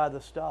stick by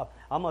the stuff.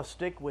 I'm going to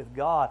stick with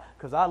God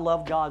because I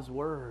love God's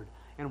Word.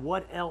 And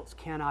what else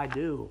can I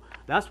do?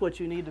 That's what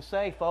you need to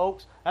say,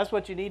 folks. That's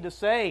what you need to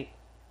say.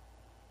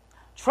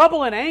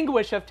 Trouble and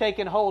anguish have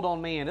taken hold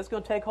on me, and it's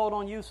going to take hold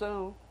on you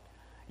soon.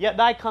 Yet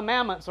thy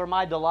commandments are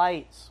my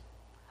delights.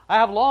 I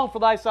have longed for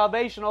thy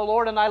salvation, O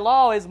Lord, and thy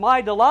law is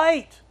my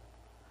delight.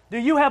 Do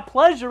you have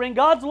pleasure in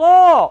God's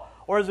law,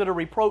 or is it a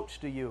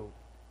reproach to you?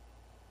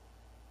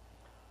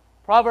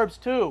 Proverbs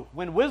 2,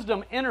 when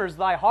wisdom enters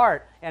thy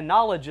heart and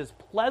knowledge is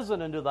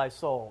pleasant unto thy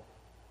soul.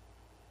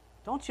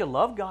 Don't you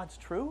love God's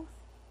truth?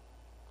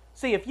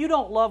 See, if you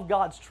don't love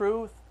God's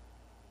truth,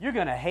 you're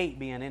going to hate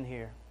being in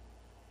here.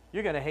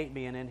 You're going to hate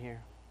being in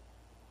here.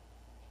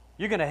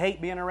 You're going to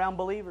hate being around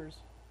believers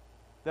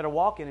that are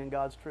walking in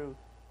God's truth.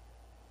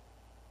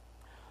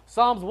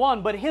 Psalms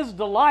 1, but his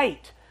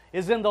delight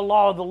is in the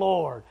law of the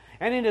Lord,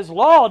 and in his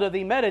law doth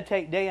he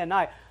meditate day and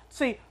night.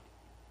 See,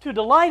 to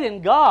delight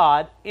in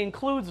God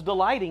includes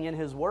delighting in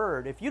His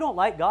Word. If you don't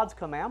like God's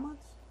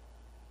commandments,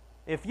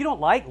 if you don't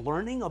like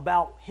learning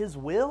about His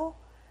will,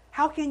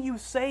 how can you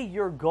say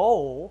your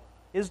goal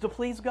is to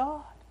please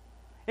God?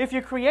 If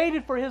you're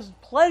created for His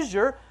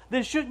pleasure,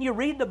 then shouldn't you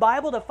read the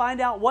Bible to find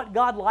out what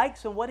God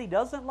likes and what He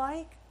doesn't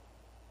like?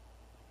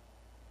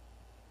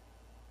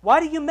 Why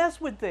do you mess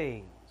with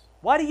things?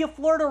 Why do you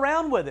flirt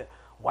around with it?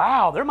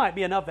 Wow, there might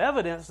be enough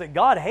evidence that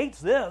God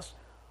hates this.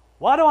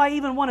 Why do I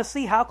even want to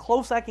see how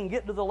close I can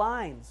get to the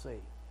line?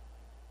 See?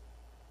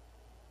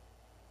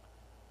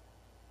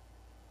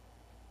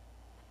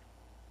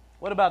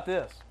 What about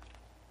this?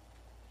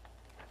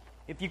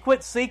 If you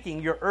quit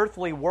seeking your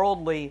earthly,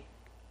 worldly,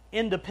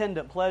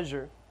 independent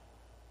pleasure,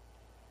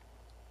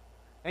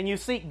 and you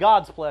seek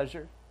God's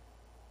pleasure,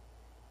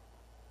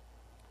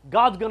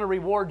 God's going to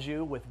reward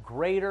you with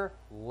greater,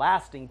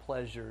 lasting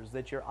pleasures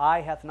that your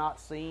eye hath not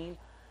seen,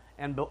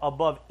 and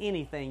above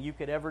anything you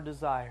could ever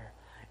desire.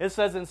 It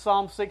says in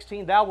Psalm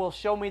 16, thou wilt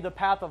show me the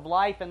path of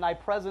life, and thy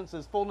presence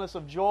is fullness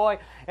of joy.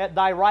 At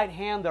thy right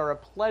hand there are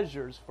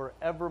pleasures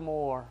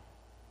forevermore.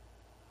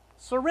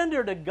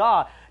 Surrender to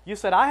God. You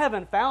said, I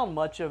haven't found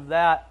much of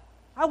that.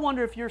 I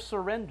wonder if you're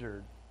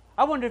surrendered.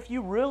 I wonder if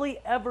you really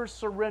ever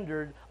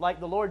surrendered like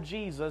the Lord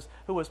Jesus,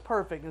 who was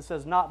perfect and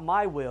says, not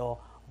my will,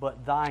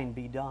 but thine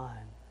be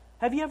done.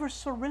 Have you ever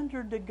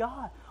surrendered to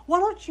God? Why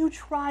don't you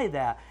try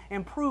that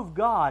and prove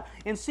God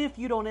and see if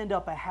you don't end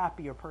up a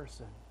happier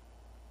person?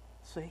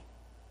 See?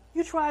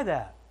 You try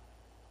that.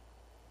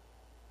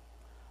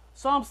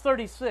 Psalms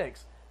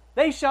 36,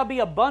 they shall be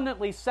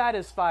abundantly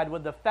satisfied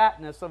with the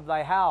fatness of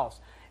thy house,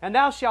 and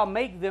thou shalt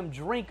make them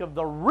drink of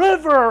the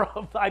river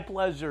of thy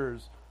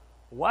pleasures.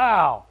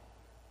 Wow.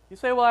 You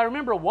say, well, I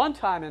remember one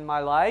time in my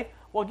life.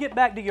 Well, get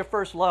back to your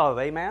first love,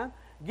 amen?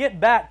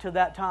 Get back to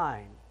that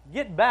time.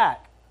 Get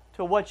back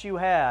to what you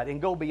had and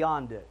go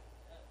beyond it.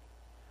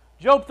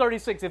 Job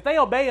 36, if they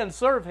obey and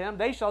serve Him,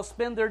 they shall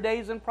spend their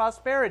days in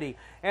prosperity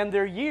and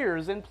their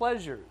years in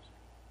pleasures.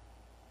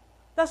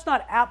 That's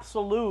not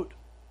absolute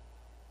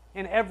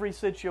in every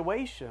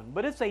situation,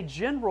 but it's a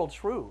general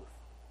truth.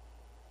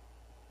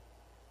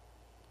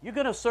 You're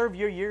going to serve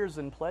your years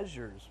in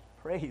pleasures.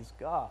 Praise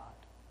God.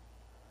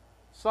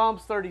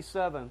 Psalms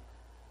 37,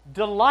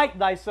 delight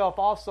thyself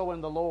also in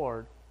the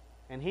Lord,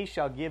 and He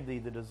shall give thee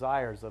the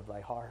desires of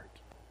thy heart.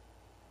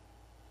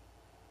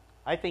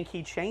 I think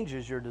He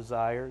changes your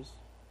desires.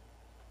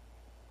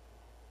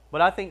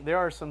 But I think there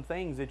are some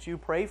things that you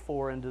pray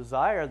for and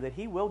desire that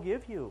He will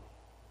give you,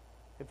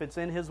 if it's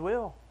in His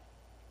will.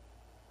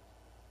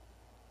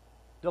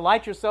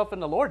 Delight yourself in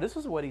the Lord. This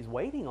is what He's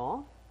waiting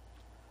on.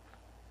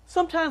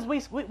 Sometimes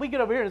we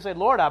get over here and say,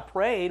 Lord, I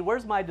prayed.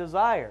 Where's my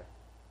desire?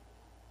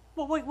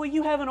 Well,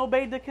 you haven't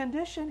obeyed the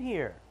condition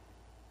here.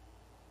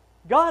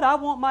 God, I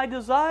want my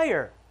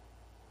desire.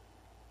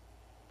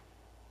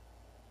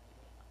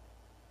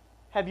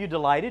 Have you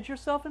delighted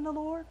yourself in the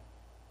Lord?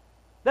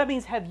 That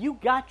means, have you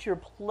got your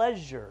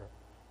pleasure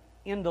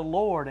in the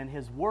Lord and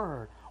His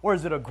Word? Or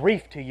is it a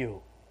grief to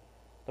you?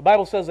 The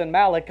Bible says in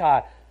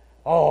Malachi,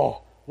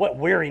 oh, what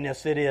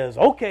weariness it is.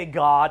 Okay,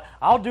 God,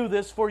 I'll do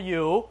this for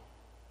you.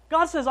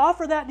 God says,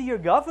 offer that to your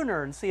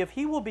governor and see if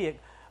he will be,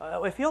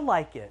 if he'll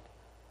like it.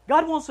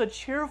 God wants a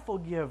cheerful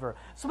giver,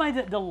 somebody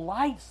that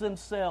delights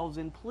themselves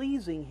in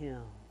pleasing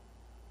Him.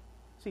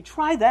 See,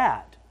 try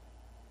that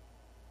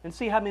and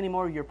see how many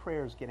more of your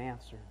prayers get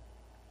answered.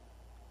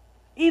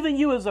 Even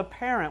you as a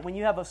parent, when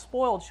you have a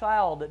spoiled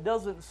child that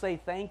doesn't say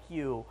thank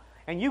you,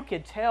 and you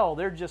could tell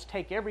they're just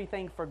take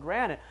everything for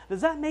granted,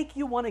 does that make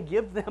you want to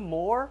give them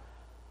more?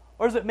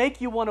 Or does it make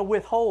you want to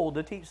withhold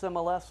to teach them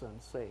a lesson?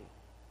 See.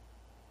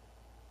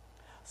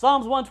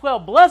 Psalms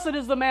 112, blessed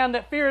is the man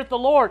that feareth the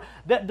Lord,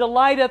 that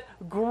delighteth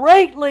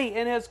greatly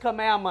in His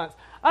commandments.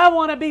 I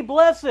want to be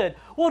blessed.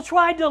 Well,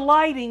 try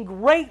delighting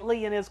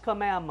greatly in His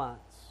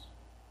commandments.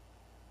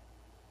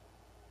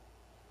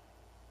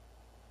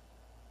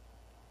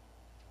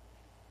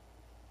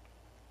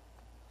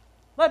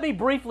 Let me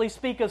briefly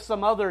speak of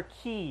some other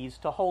keys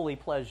to holy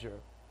pleasure.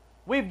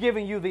 We've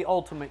given you the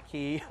ultimate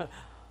key.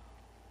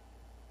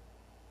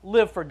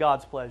 Live for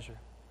God's pleasure.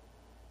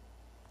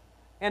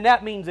 And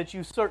that means that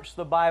you search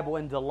the Bible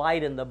and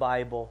delight in the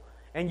Bible.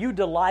 And you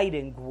delight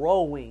in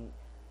growing.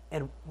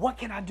 And what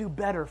can I do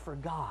better for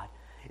God?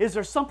 Is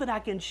there something I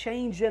can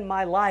change in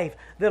my life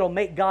that'll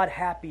make God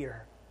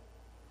happier?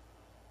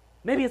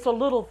 Maybe it's a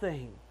little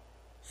thing.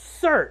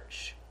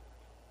 Search.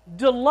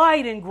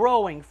 Delight in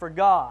growing for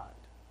God.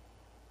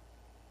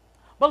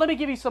 But let me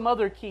give you some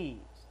other keys.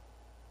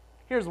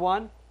 Here's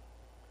one.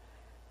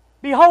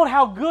 Behold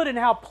how good and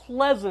how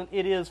pleasant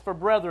it is for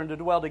brethren to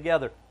dwell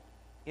together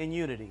in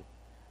unity.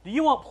 Do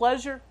you want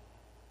pleasure?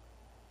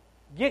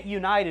 Get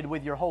united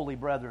with your holy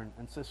brethren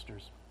and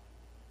sisters.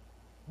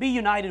 Be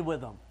united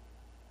with them.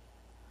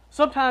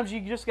 Sometimes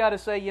you just got to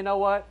say, you know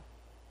what?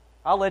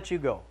 I'll let you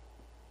go.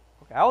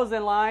 Okay, I was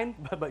in line,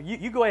 but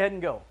you go ahead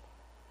and go.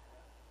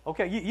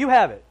 Okay, you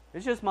have it.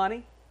 It's just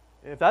money.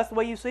 If that's the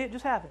way you see it,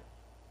 just have it.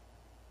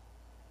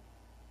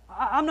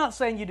 I'm not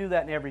saying you do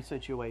that in every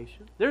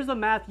situation. There's a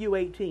Matthew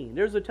 18.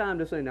 There's a time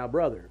to say, now,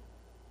 brother,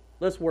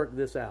 let's work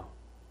this out.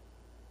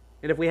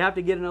 And if we have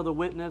to get another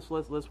witness,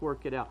 let's work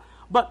it out.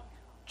 But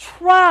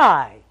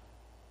try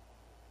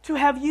to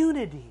have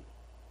unity,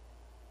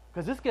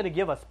 because it's going to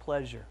give us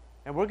pleasure,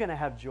 and we're going to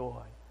have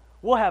joy.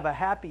 We'll have a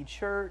happy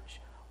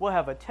church. We'll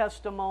have a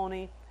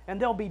testimony,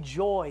 and there'll be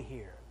joy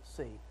here.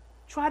 See,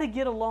 try to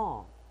get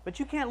along, but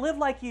you can't live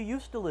like you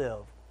used to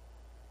live.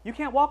 You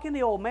can't walk in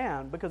the old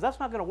man, because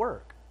that's not going to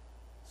work.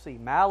 See,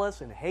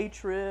 malice and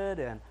hatred,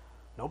 and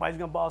nobody's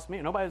going to boss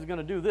me, nobody's going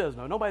to do this,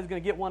 no, nobody's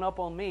going to get one up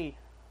on me.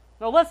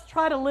 No, let's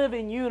try to live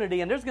in unity,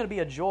 and there's going to be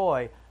a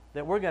joy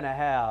that we're going to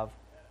have.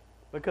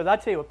 Because I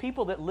tell you,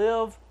 people that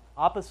live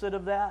opposite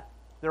of that,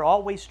 they're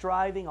always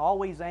striving,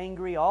 always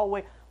angry,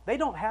 they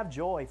don't have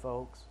joy,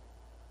 folks.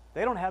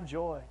 They don't have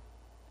joy.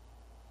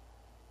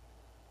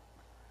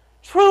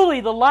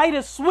 Truly, the light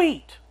is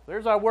sweet.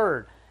 There's our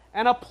word.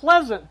 And a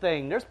pleasant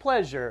thing, there's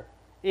pleasure,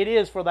 it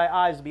is for thy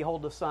eyes to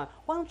behold the sun.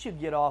 Why don't you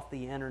get off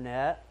the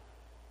internet?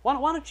 Why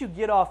don't you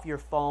get off your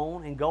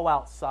phone and go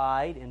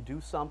outside and do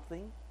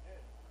something?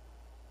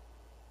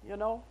 You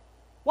know?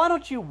 Why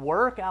don't you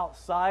work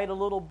outside a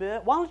little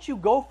bit? Why don't you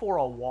go for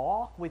a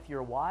walk with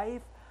your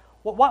wife?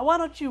 Why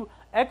don't you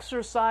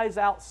exercise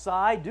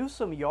outside, do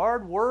some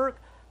yard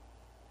work?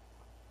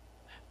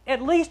 At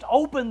least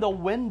open the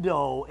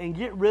window and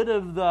get rid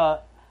of the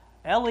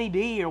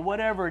LED or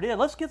whatever it is.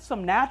 Let's get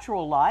some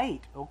natural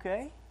light,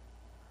 okay?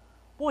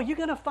 Boy, you're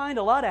going to find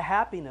a lot of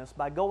happiness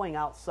by going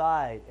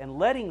outside and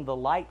letting the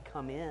light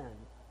come in.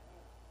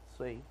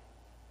 See?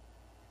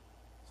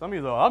 Some of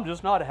you go, I'm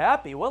just not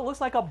happy. Well, it looks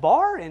like a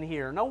bar in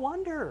here. No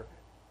wonder.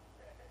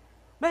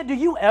 Man, do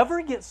you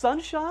ever get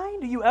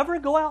sunshine? Do you ever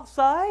go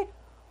outside?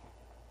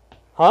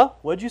 Huh?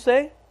 What'd you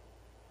say?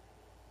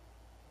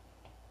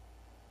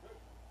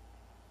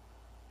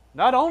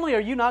 Not only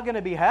are you not going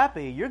to be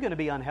happy, you're going to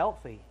be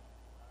unhealthy.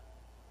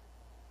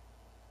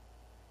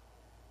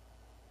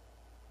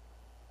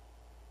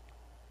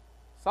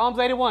 Psalms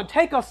 81,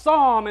 take a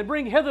psalm and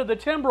bring hither the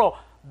timbrel,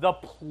 the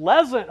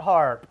pleasant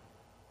harp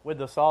with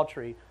the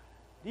psaltery.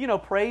 Do you know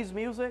praise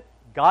music?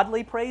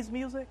 Godly praise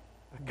music?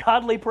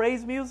 Godly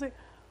praise music?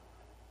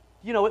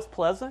 You know it's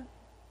pleasant?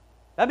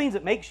 That means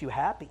it makes you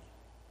happy.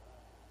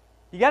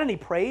 You got any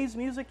praise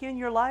music in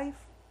your life?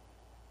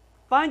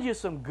 Find you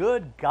some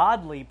good,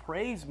 godly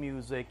praise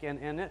music.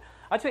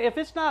 I tell you, if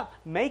it's not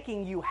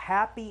making you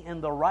happy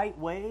in the right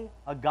way,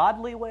 a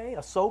godly way,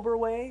 a sober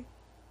way,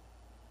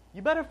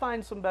 you better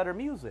find some better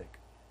music.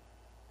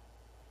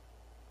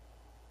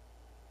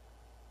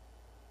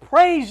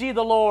 Praise ye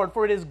the Lord,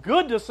 for it is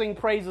good to sing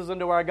praises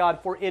unto our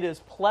God, for it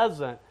is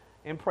pleasant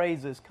and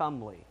praise is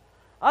comely.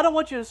 I don't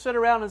want you to sit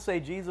around and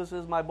say, Jesus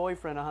is my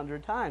boyfriend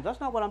 100 times.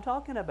 That's not what I'm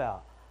talking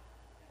about.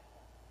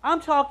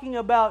 I'm talking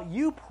about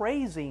you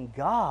praising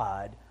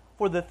God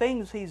for the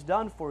things He's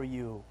done for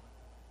you.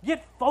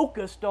 Get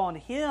focused on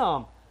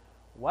Him.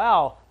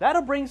 Wow,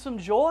 that'll bring some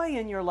joy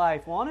in your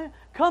life, won't it?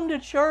 Come to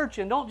church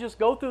and don't just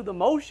go through the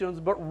motions,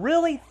 but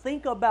really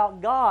think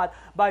about God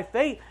by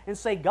faith and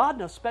say, God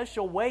in a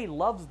special way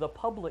loves the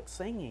public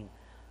singing.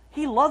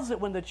 He loves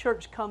it when the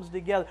church comes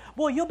together.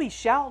 Boy, you'll be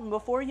shouting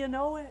before you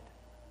know it.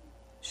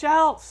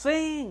 Shout,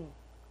 sing,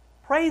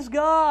 praise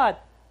God.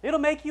 It'll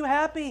make you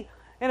happy.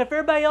 And if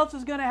everybody else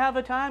is going to have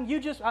a time,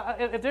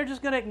 if they're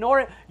just going to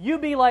ignore it, you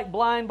be like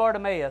blind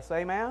Bartimaeus,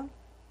 amen?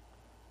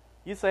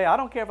 You say, I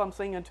don't care if I'm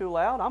singing too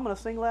loud. I'm going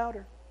to sing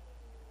louder.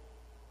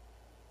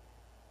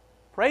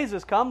 Praise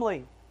is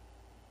comely.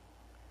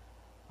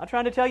 I'm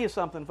trying to tell you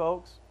something,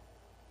 folks.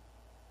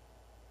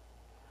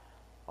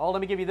 Oh,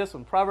 let me give you this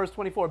one. Proverbs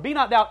 24. Be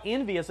not thou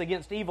envious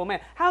against evil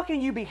men. How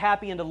can you be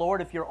happy in the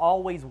Lord if you're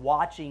always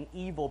watching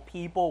evil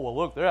people? Well,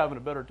 look, they're having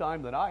a better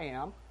time than I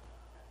am.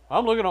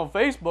 I'm looking on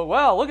Facebook.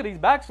 Wow, look at these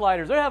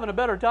backsliders. They're having a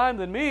better time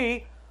than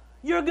me.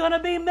 You're going to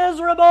be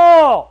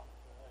miserable.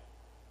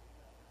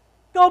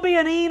 Go be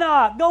an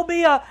Enoch. Go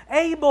be a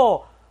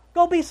Abel.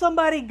 Go be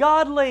somebody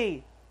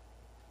godly.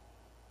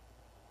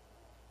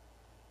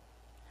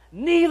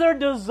 neither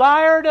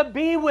desire to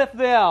be with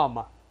them.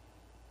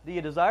 Do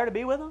you desire to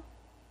be with them?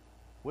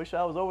 Wish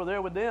I was over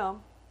there with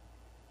them.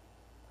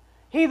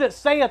 He that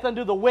saith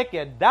unto the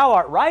wicked, Thou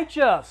art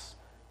righteous,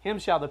 him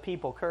shall the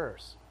people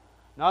curse.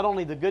 Not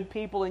only the good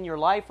people in your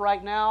life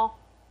right now,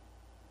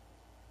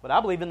 but I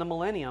believe in the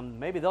millennium.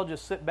 Maybe they'll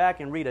just sit back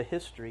and read a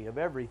history of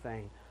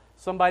everything.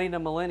 Somebody in the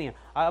millennium.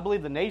 I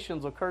believe the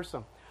nations will curse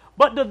him.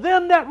 But to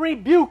them that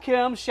rebuke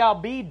him shall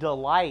be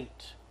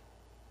delight,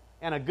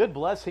 and a good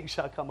blessing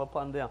shall come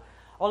upon them.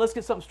 Oh, let's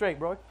get something straight,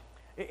 bro.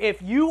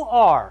 If you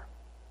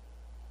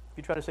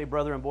try to say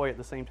brother and boy at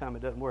the same time,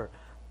 it doesn't work.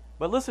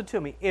 But listen to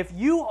me. If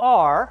you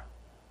are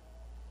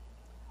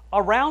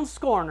around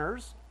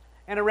scorners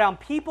and around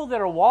people that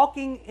are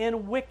walking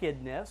in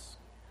wickedness,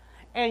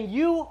 and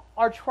you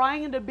are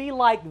trying to be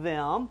like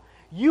them,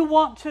 you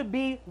want to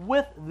be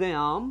with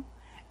them,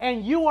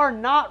 and you are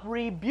not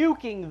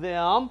rebuking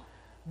them,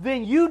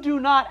 then you do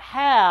not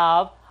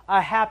have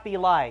a happy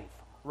life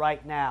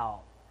right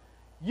now.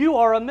 You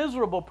are a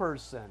miserable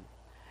person.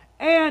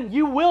 And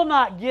you will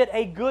not get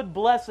a good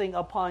blessing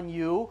upon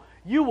you.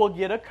 You will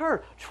get a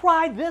curse.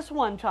 Try this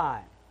one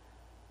time,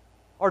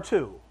 or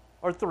two,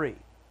 or three.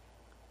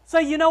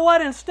 Say, you know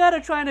what? Instead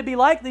of trying to be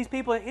like these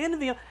people and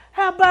envy them,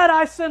 how about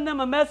I send them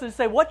a message and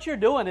say, what you're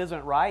doing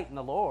isn't right in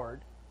the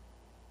Lord.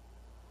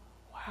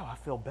 Wow, I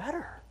feel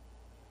better.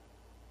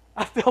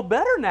 I feel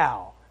better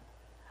now.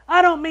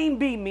 I don't mean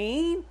be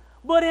mean,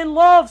 but in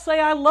love say,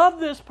 I love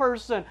this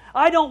person.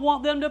 I don't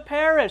want them to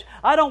perish.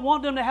 I don't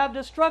want them to have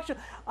destruction.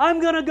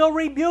 I'm going to go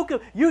rebuke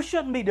them. You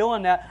shouldn't be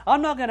doing that.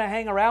 I'm not going to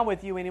hang around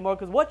with you anymore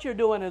because what you're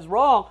doing is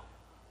wrong.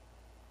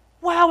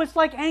 Wow, it's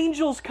like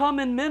angels come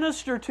and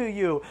minister to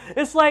you.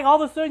 It's like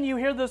all of a sudden you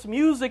hear this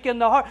music in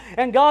the heart,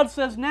 and God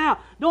says, now,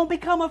 don't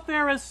become a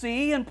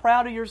Pharisee and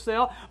proud of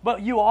yourself,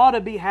 but you ought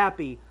to be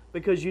happy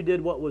because you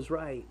did what was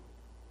right.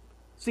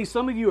 See,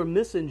 some of you are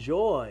missing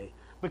joy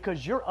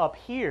because you're up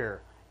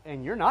here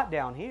and you're not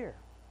down here.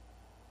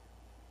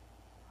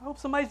 I hope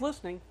somebody's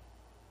listening,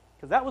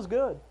 because that was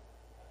good.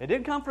 It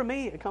didn't come from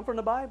me. It come from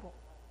the Bible.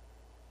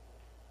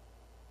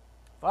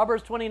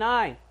 Proverbs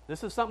 29.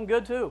 This is something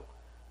good too.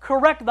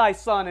 Correct thy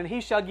son, and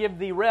he shall give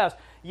thee rest.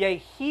 Yea,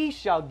 he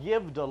shall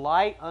give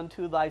delight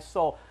unto thy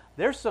soul.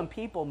 There's some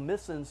people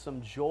missing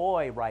some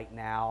joy right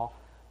now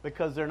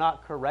because they're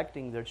not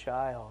correcting their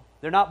child.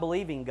 They're not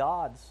believing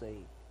God,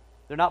 see.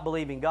 They're not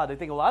believing God. They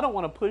think, well, I don't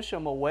want to push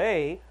them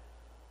away.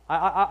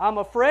 I'm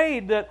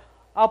afraid that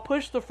I'll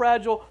push the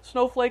fragile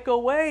snowflake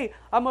away.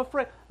 I'm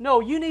afraid. No,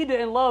 you need to,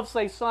 in love,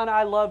 say, son,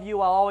 I love you.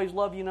 I'll always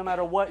love you no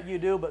matter what you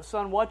do. But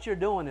son, what you're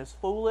doing is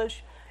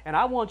foolish. And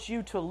I want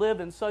you to live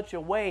in such a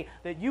way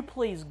that you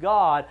please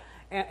God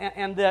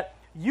and that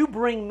you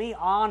bring me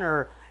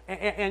honor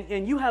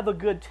and you have a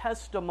good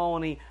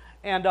testimony.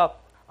 And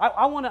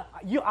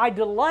I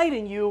delight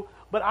in you,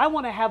 but I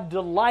want to have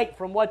delight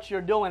from what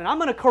you're doing. And I'm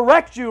going to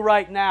correct you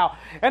right now.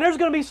 And there's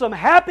going to be some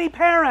happy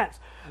parents.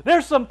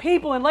 There's some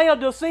people in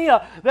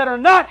Laodicea that are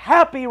not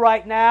happy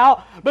right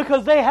now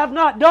because they have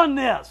not done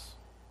this.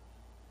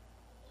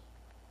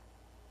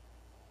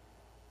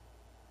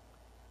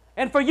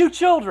 And for you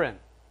children,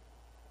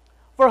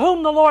 for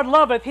whom the Lord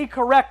loveth, He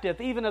correcteth,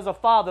 even as a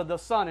father the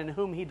son in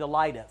whom He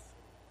delighteth.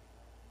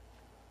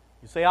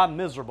 You say, I'm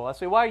miserable. I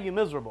say, why are you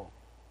miserable?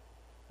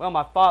 Well,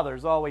 my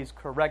father's always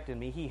correcting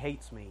me. He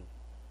hates me.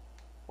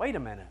 Wait a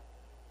minute.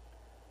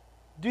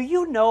 Do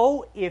you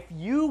know if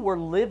you were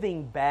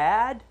living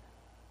bad,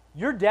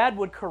 your dad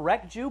would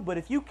correct you, but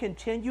if you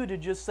continue to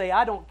just say,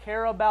 I don't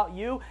care about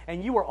you,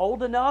 and you were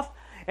old enough,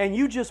 and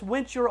you just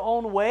went your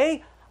own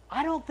way,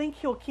 I don't think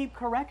He'll keep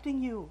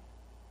correcting you.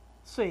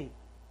 See?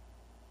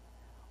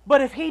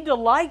 But if He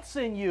delights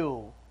in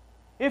you,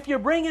 if you're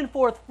bringing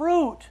forth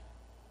fruit,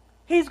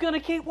 He's going to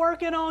keep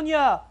working on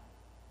you.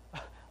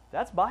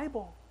 That's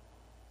Bible.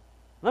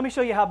 Let me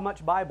show you how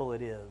much Bible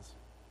it is.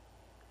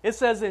 It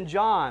says in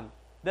John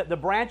that the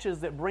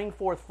branches that bring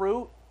forth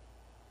fruit,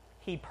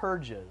 He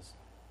purges,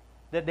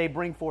 that they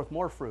bring forth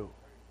more fruit.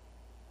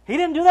 He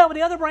didn't do that with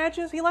the other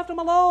branches. He left them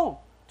alone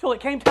till it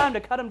came time to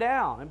cut them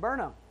down and burn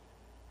them.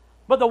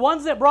 But the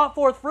ones that brought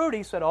forth fruit,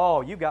 He said,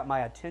 oh, you got my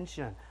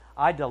attention.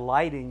 I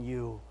delight in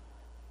you.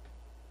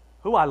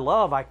 Who I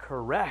love, I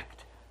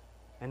correct.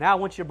 And now I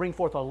want you to bring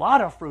forth a lot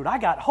of fruit. I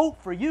got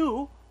hope for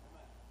you.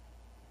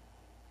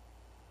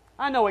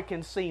 I know it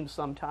can seem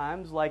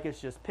sometimes like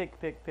it's just pick.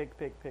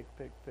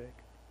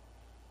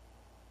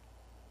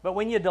 But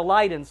when you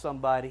delight in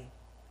somebody,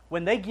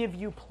 when they give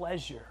you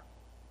pleasure,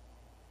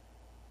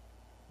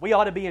 we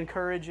ought to be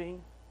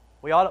encouraging.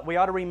 We ought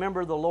to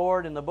remember the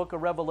Lord in the book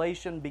of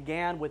Revelation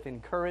began with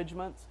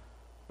encouragements,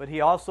 but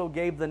He also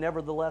gave the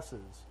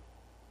neverthelesses.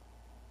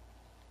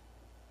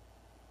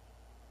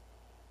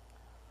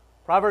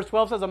 Proverbs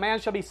 12 says, a man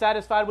shall be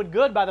satisfied with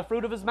good by the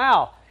fruit of his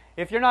mouth.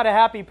 If you're not a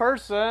happy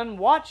person,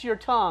 watch your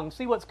tongue.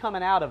 See what's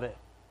coming out of it.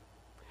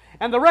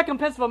 And the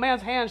recompense of a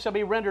man's hand shall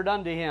be rendered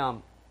unto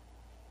him.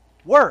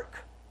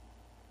 Work.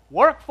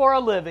 Work for a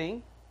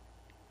living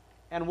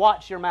and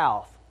watch your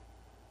mouth.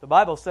 The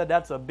Bible said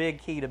that's a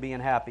big key to being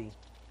happy.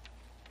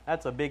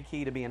 That's a big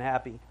key to being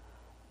happy.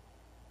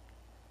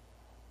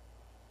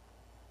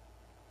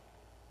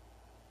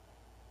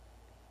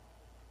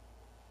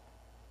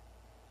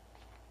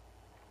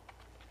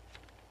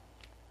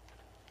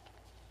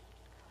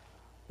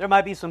 There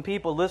might be some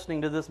people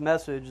listening to this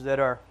message that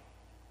are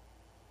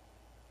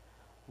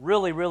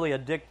really, really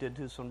addicted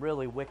to some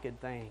really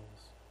wicked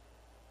things.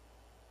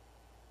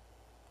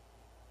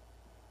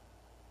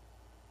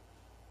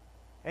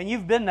 And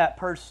you've been that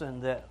person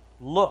that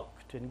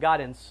looked and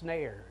got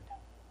ensnared.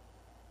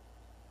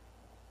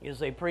 You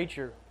say,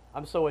 preacher,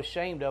 I'm so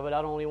ashamed of it,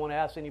 I don't even want to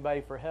ask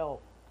anybody for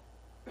help.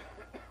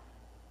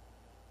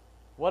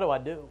 What do I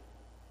do?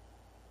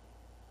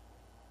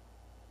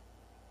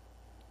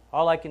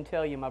 All I can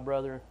tell you, my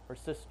brother or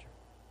sister,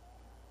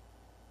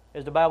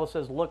 is the Bible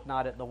says, look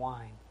not at the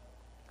wine.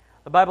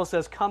 The Bible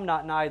says, come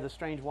not nigh the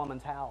strange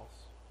woman's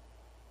house.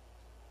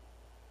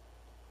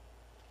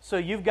 So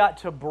you've got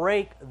to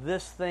break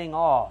this thing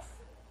off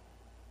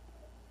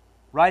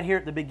right here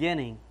at the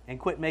beginning and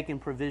quit making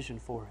provision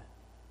for it.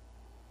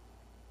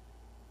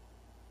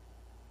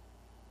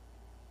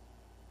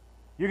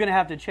 You're going to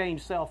have to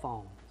change cell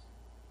phones.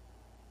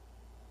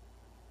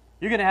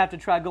 You're going to have to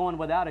try going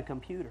without a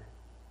computer.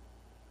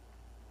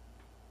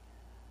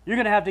 You're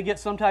going to have to get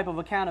some type of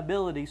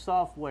accountability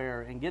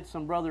software and get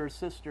some brother or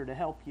sister to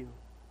help you.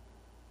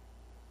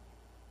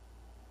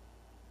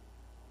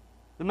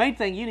 The main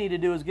thing you need to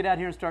do is get out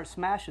here and start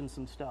smashing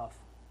some stuff.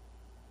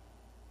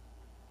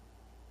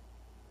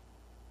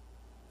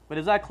 But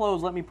as I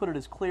close, let me put it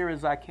as clear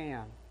as I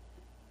can.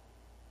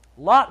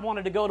 Lot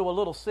wanted to go to a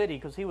little city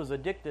because he was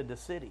addicted to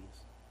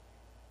cities.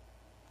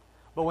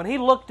 But when he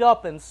looked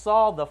up and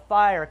saw the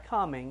fire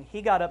coming,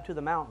 he got up to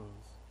the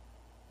mountains.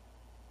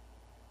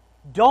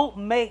 Don't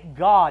make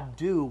God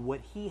do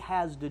what He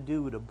has to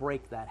do to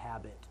break that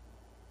habit.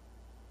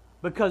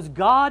 Because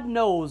God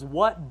knows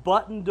what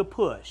button to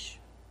push.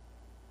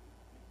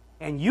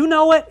 And you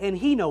know it, and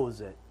He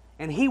knows it.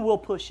 And He will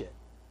push it.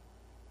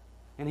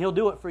 And He'll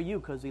do it for you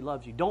because He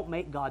loves you. Don't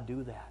make God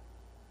do that.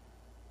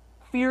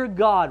 Fear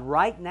God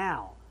right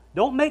now.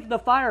 Don't make the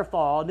fire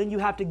fall, and then you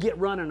have to get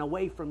running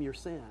away from your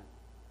sin.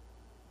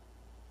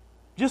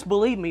 Just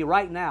believe me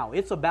right now,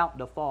 it's about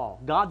to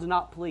fall. God's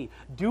not pleased.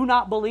 Do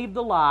not believe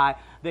the lie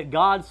that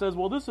God says,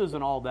 well, this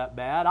isn't all that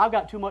bad. I've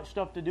got too much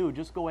stuff to do.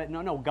 Just go ahead.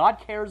 No, God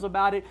cares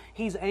about it.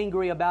 He's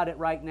angry about it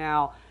right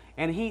now.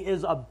 And He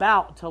is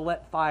about to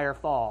let fire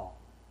fall.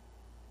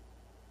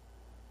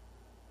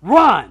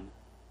 Run!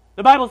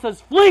 The Bible says,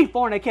 flee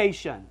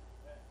fornication.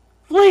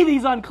 Flee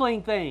these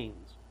unclean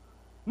things.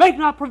 Make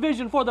not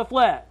provision for the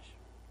flesh.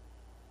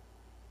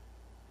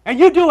 And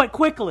you do it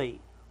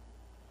quickly.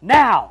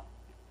 Now.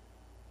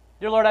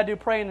 Dear Lord, I do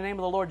pray in the name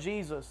of the Lord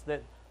Jesus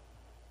that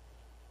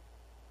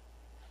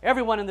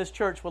everyone in this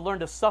church will learn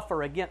to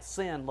suffer against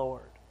sin,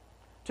 Lord.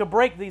 To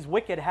break these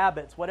wicked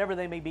habits, whatever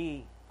they may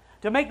be.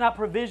 To make not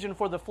provision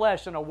for the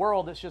flesh in a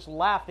world that's just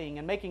laughing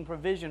and making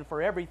provision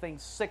for everything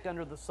sick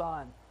under the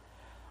sun.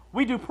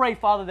 We do pray,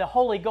 Father, that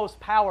Holy Ghost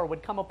power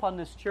would come upon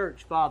this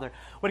church, Father.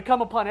 Would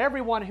come upon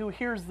everyone who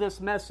hears this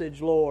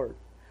message, Lord.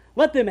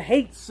 Let them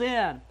hate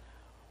sin.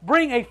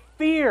 Bring a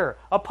fear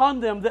upon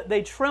them that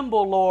they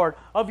tremble, Lord,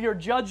 of Your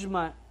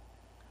judgment.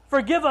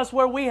 Forgive us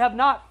where we have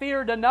not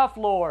feared enough,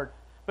 Lord,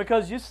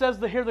 because You says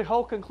to hear the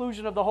whole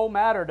conclusion of the whole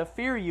matter, to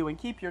fear You and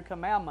keep Your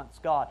commandments,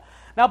 God.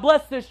 Now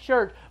bless this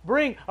church.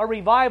 Bring a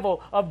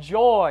revival of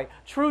joy,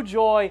 true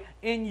joy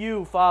in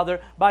You,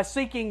 Father, by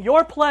seeking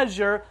Your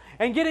pleasure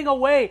and getting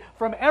away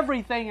from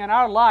everything in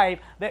our life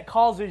that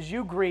causes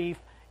You grief.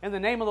 In the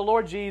name of the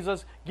Lord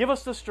Jesus, give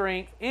us the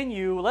strength in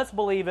You. Let's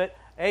believe it.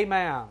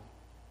 Amen.